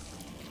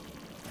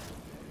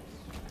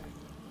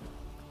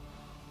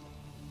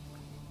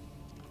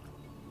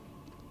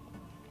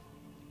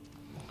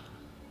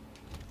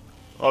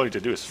 All you need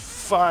to do is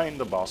find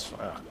the boss.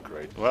 Ah,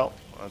 great. Well,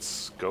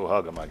 let's go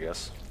hug him, I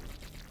guess.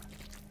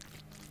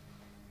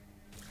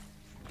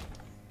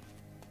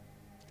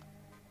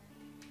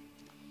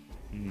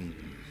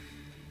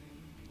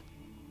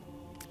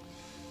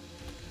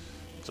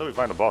 So we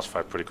find a boss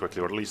fight pretty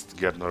quickly, or at least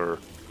get another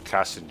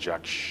Cast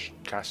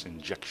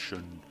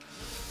injection.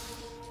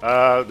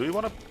 Do we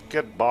want to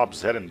get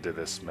Bob's head into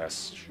this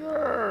mess?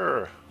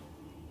 Sure.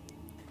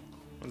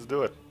 Let's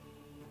do it.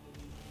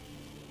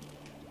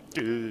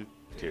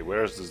 Okay,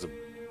 where does the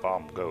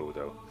bomb go,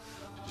 though?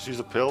 Just use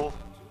a pill.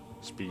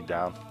 Speed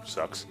down.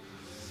 Sucks.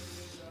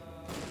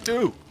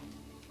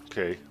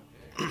 Okay.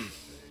 I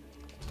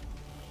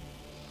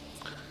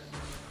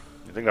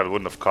think that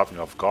wouldn't have caught me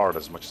off guard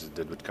as much as it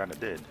did, but kind of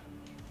did.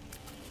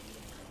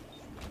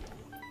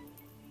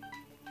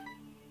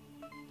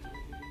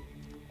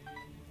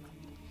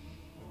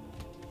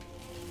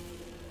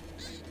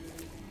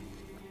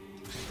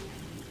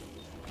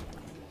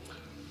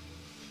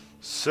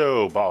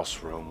 So,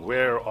 boss room,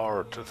 where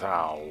art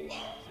thou?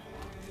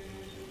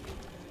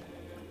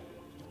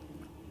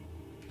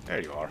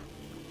 There you are.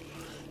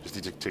 Just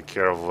need to take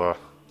care of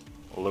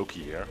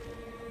Loki here.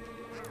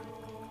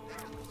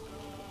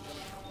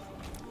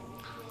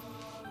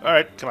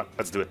 Alright, come on,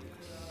 let's do it.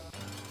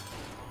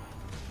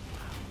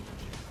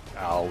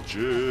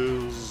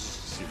 Alges.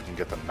 See if we can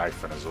get the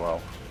knife in as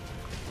well.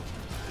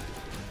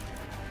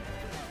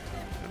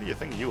 Who do you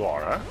think you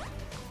are, huh?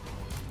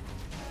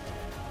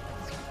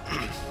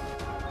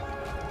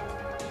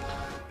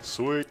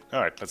 Sweet.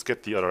 Alright, let's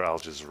get the other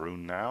Alges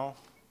rune now.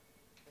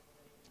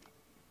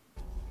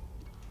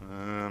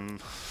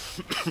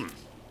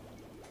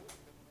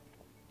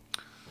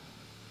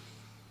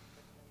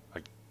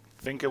 I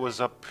think it was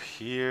up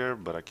here,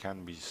 but I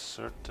can't be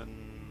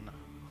certain.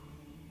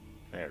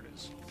 There it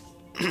is.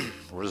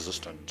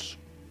 Resistance.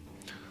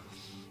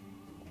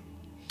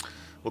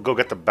 We'll go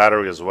get the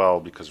battery as well,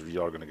 because we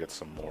are going to get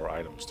some more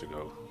items to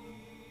go.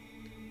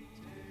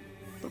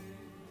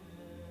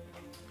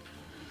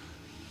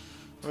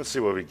 Let's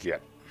see what we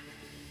get.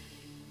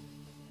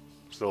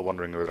 Still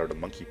wondering whether the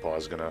monkey paw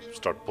is gonna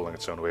start pulling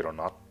its own weight or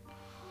not.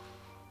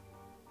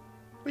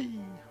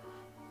 Whee!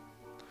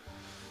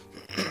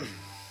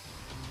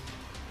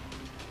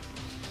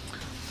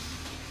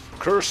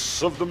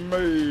 Curse of the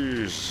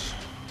Maze!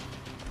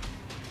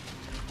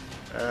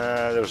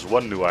 There's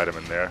one new item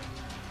in there.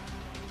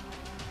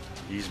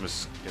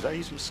 Is that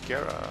Ease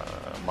Mascara?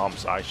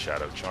 Mom's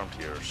eyeshadow, Charm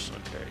Tears.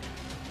 Okay.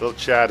 Little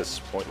Chad is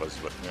pointless,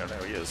 but yeah,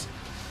 there he is.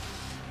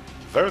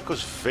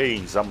 Varicose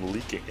veins, I'm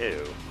leaking.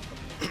 Ew.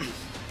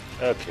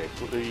 Okay,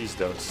 please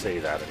don't say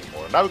that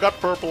anymore. Now we got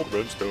purple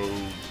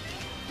brimstone.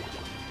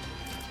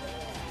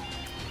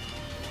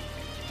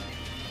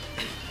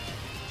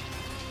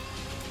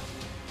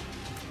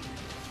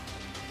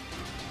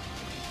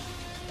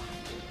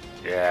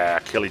 Yeah,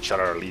 kill each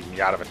other, leave me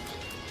out of it.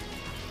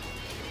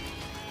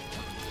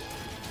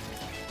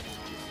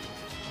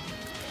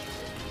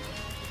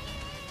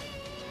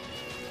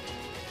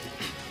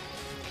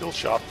 Kill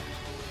shot.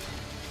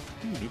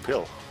 New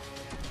pill.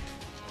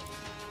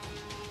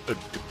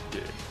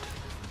 Addicted.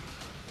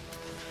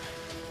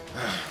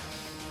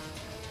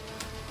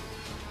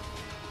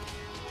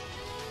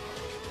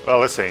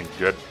 Well, this ain't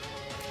good.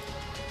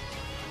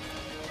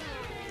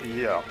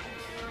 Yeah.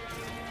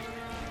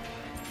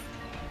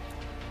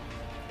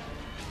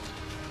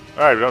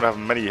 Alright, we don't have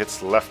many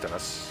hits left in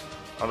us.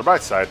 On the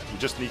bright side, we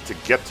just need to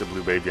get to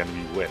Blue Baby and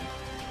we win.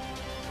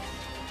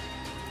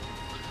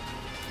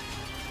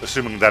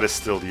 Assuming that is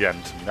still the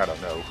end. I mean, I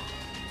don't know.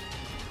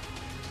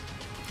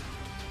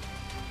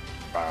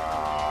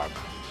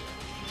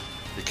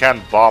 You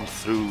can't bomb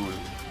through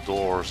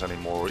doors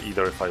anymore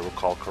either, if I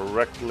recall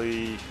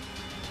correctly.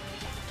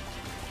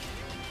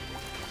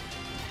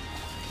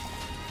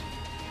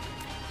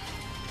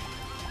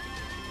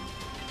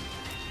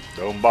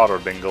 Don't bother,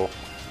 Dingle.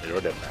 You're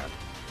a dead man.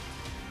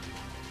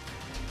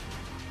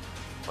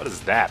 What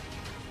is that?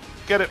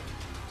 Get it!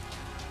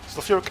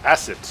 Sulfuric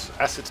acid.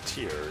 Acid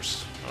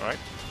tears. Alright.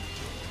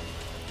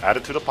 Add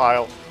it to the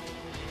pile.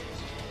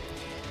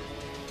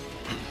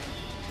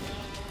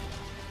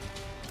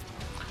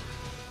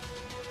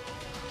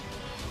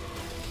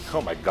 Oh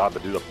my god, the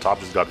dude up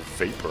top just got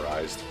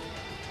vaporized.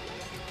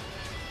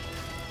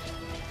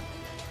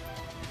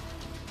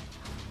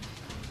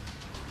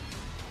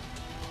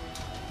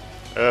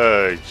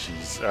 Oh,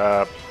 jeez.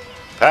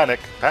 Panic,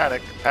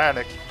 panic,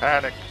 panic,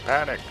 panic,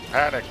 panic,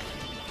 panic.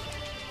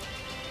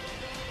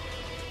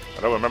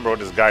 I don't remember what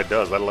this guy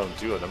does, let alone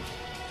two of them.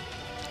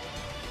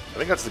 I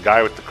think that's the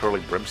guy with the curly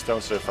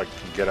brimstone, so if I can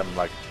get him,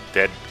 like,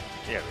 dead...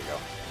 Here we go.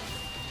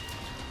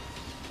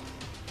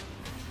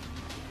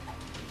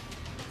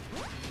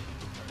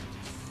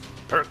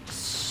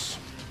 Perks.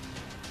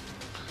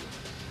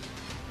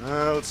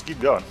 Let's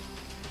keep going.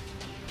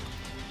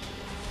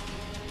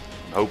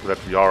 Hope that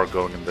we are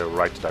going in the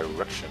right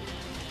direction.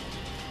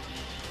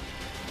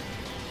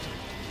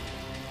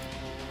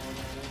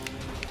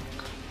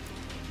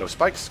 No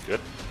spikes,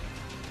 good.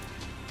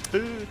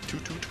 Toot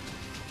toot.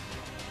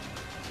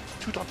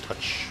 Toot on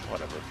touch,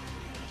 whatever.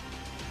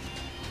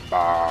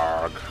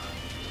 Barg.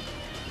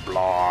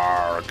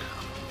 Blarg.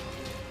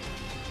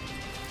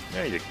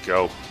 There you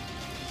go.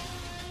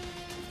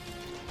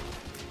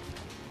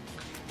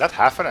 That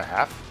half and a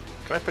half?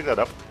 Can I pick that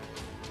up?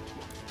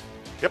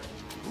 Yep.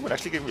 Ooh, it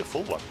actually gave me a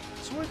full one.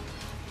 Sweet.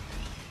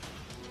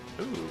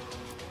 Ooh.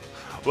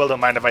 Well, don't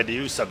mind if I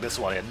do suck this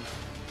one in.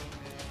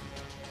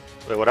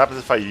 Wait, what happens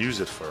if I use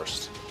it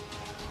first?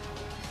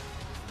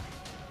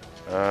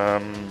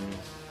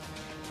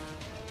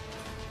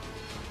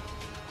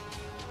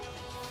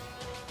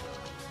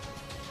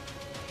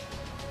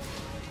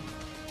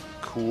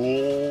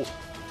 Cool.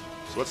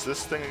 So what's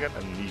this thing again?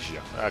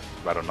 Amnesia.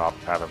 I do not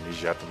have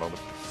amnesia at the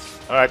moment.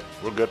 Alright,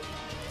 we're good.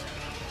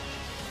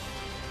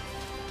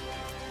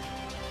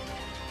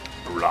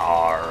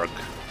 Blarg.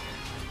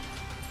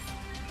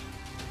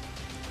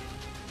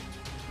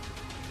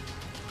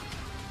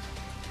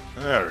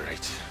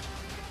 Alright.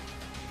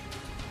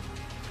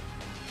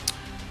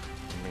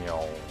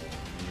 Meow.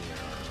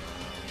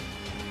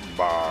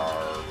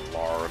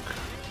 Barlarg.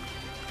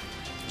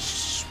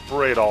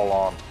 Spray it all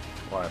on.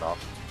 Why not?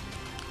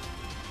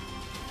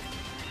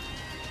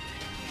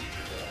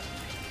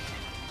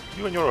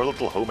 You and your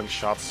little homing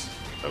shots.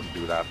 Don't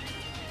do that.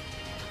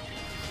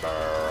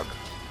 Berg.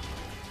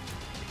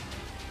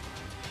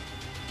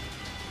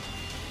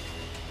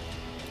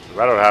 I'd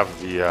rather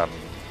have the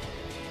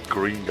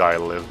green guy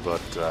live,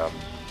 but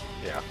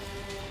yeah.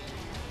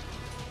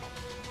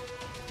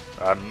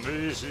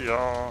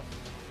 Amnesia.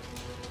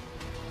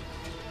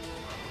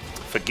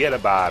 Forget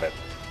about it.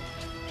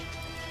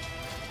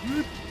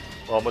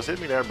 Almost hit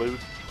me there, Bood.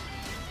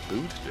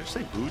 Bood? Did I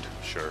say Bood?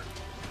 Sure.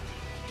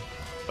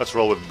 Let's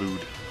roll with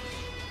Bood.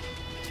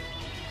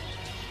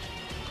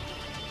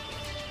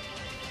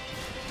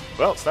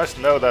 Well, it's nice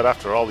to know that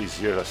after all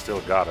these years I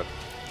still got it.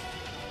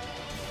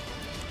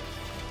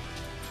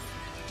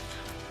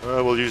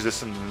 We'll use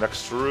this in the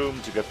next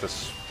room to get the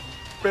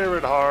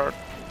Spirit Heart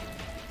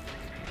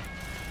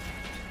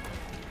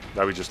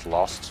that we just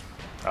lost.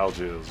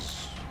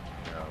 Alga's.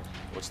 Yeah.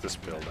 What's this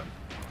pill then?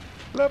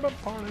 Lemon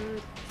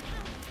Party!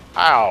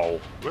 Ow!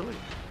 Really?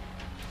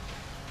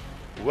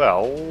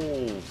 Well,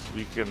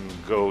 we can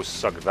go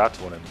suck that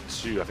one in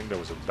too. I think there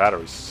was a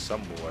battery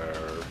somewhere.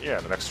 Yeah,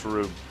 in the next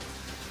room.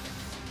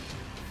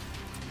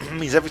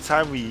 Means every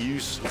time we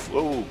use...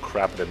 Oh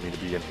crap, I didn't mean to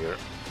be in here.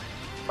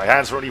 My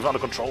hands weren't even on the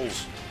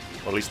controls.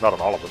 Or at least not on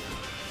all of them.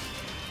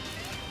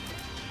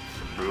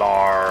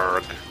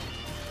 Blarg.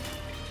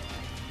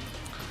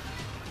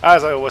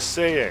 As I was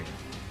saying,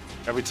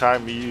 every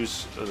time we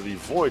use the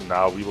Void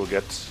now, we will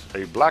get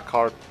a Black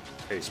Heart,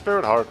 a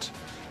Spirit Heart,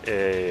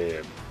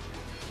 the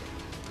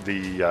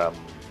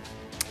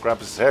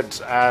Grampus'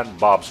 head, and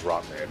Bob's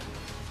Rotten Head.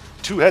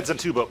 2 heads and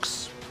 2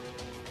 books.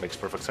 Makes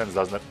perfect sense,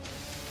 doesn't it?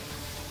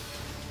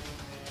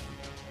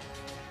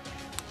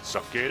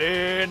 Suck it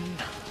in.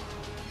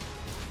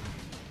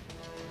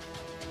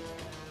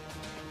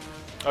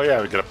 Oh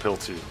yeah, we get a pill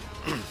too.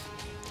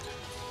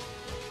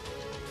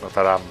 Not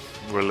that I'm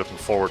really looking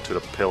forward to the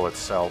pill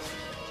itself.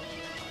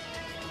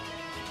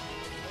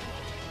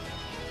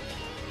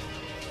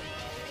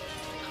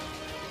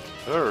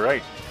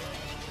 Alright.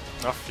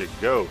 Off you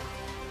go.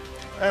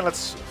 And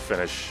let's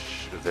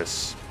finish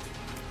this.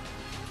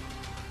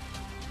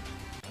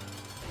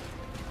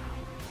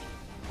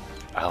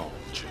 Ow,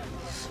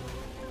 jeez.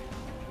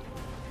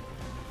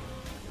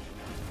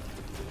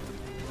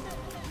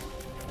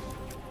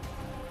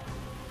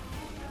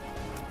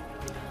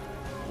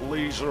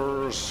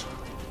 Lasers.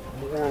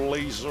 More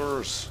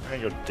lasers.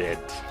 And you're dead.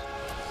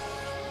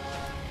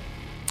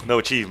 No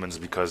achievements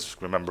because,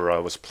 remember, I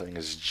was playing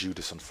as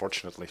Judas,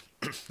 unfortunately.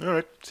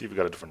 Alright, see if we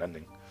got a different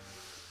ending.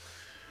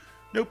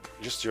 Nope,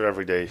 just your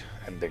everyday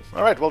ending.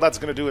 Alright, well that's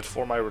gonna do it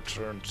for my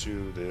return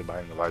to the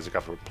Binding of Isaac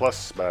Afterbirth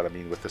Plus, but I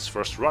mean with this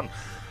first run.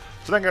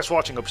 So thank you guys for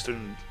watching, hope you're still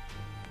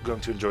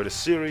going to enjoy this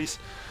series.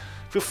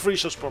 Feel free to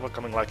show support by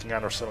coming, liking,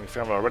 and or subbing if you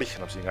haven't already,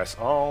 and I'll see you guys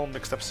on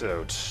next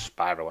episode.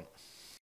 Bye everyone.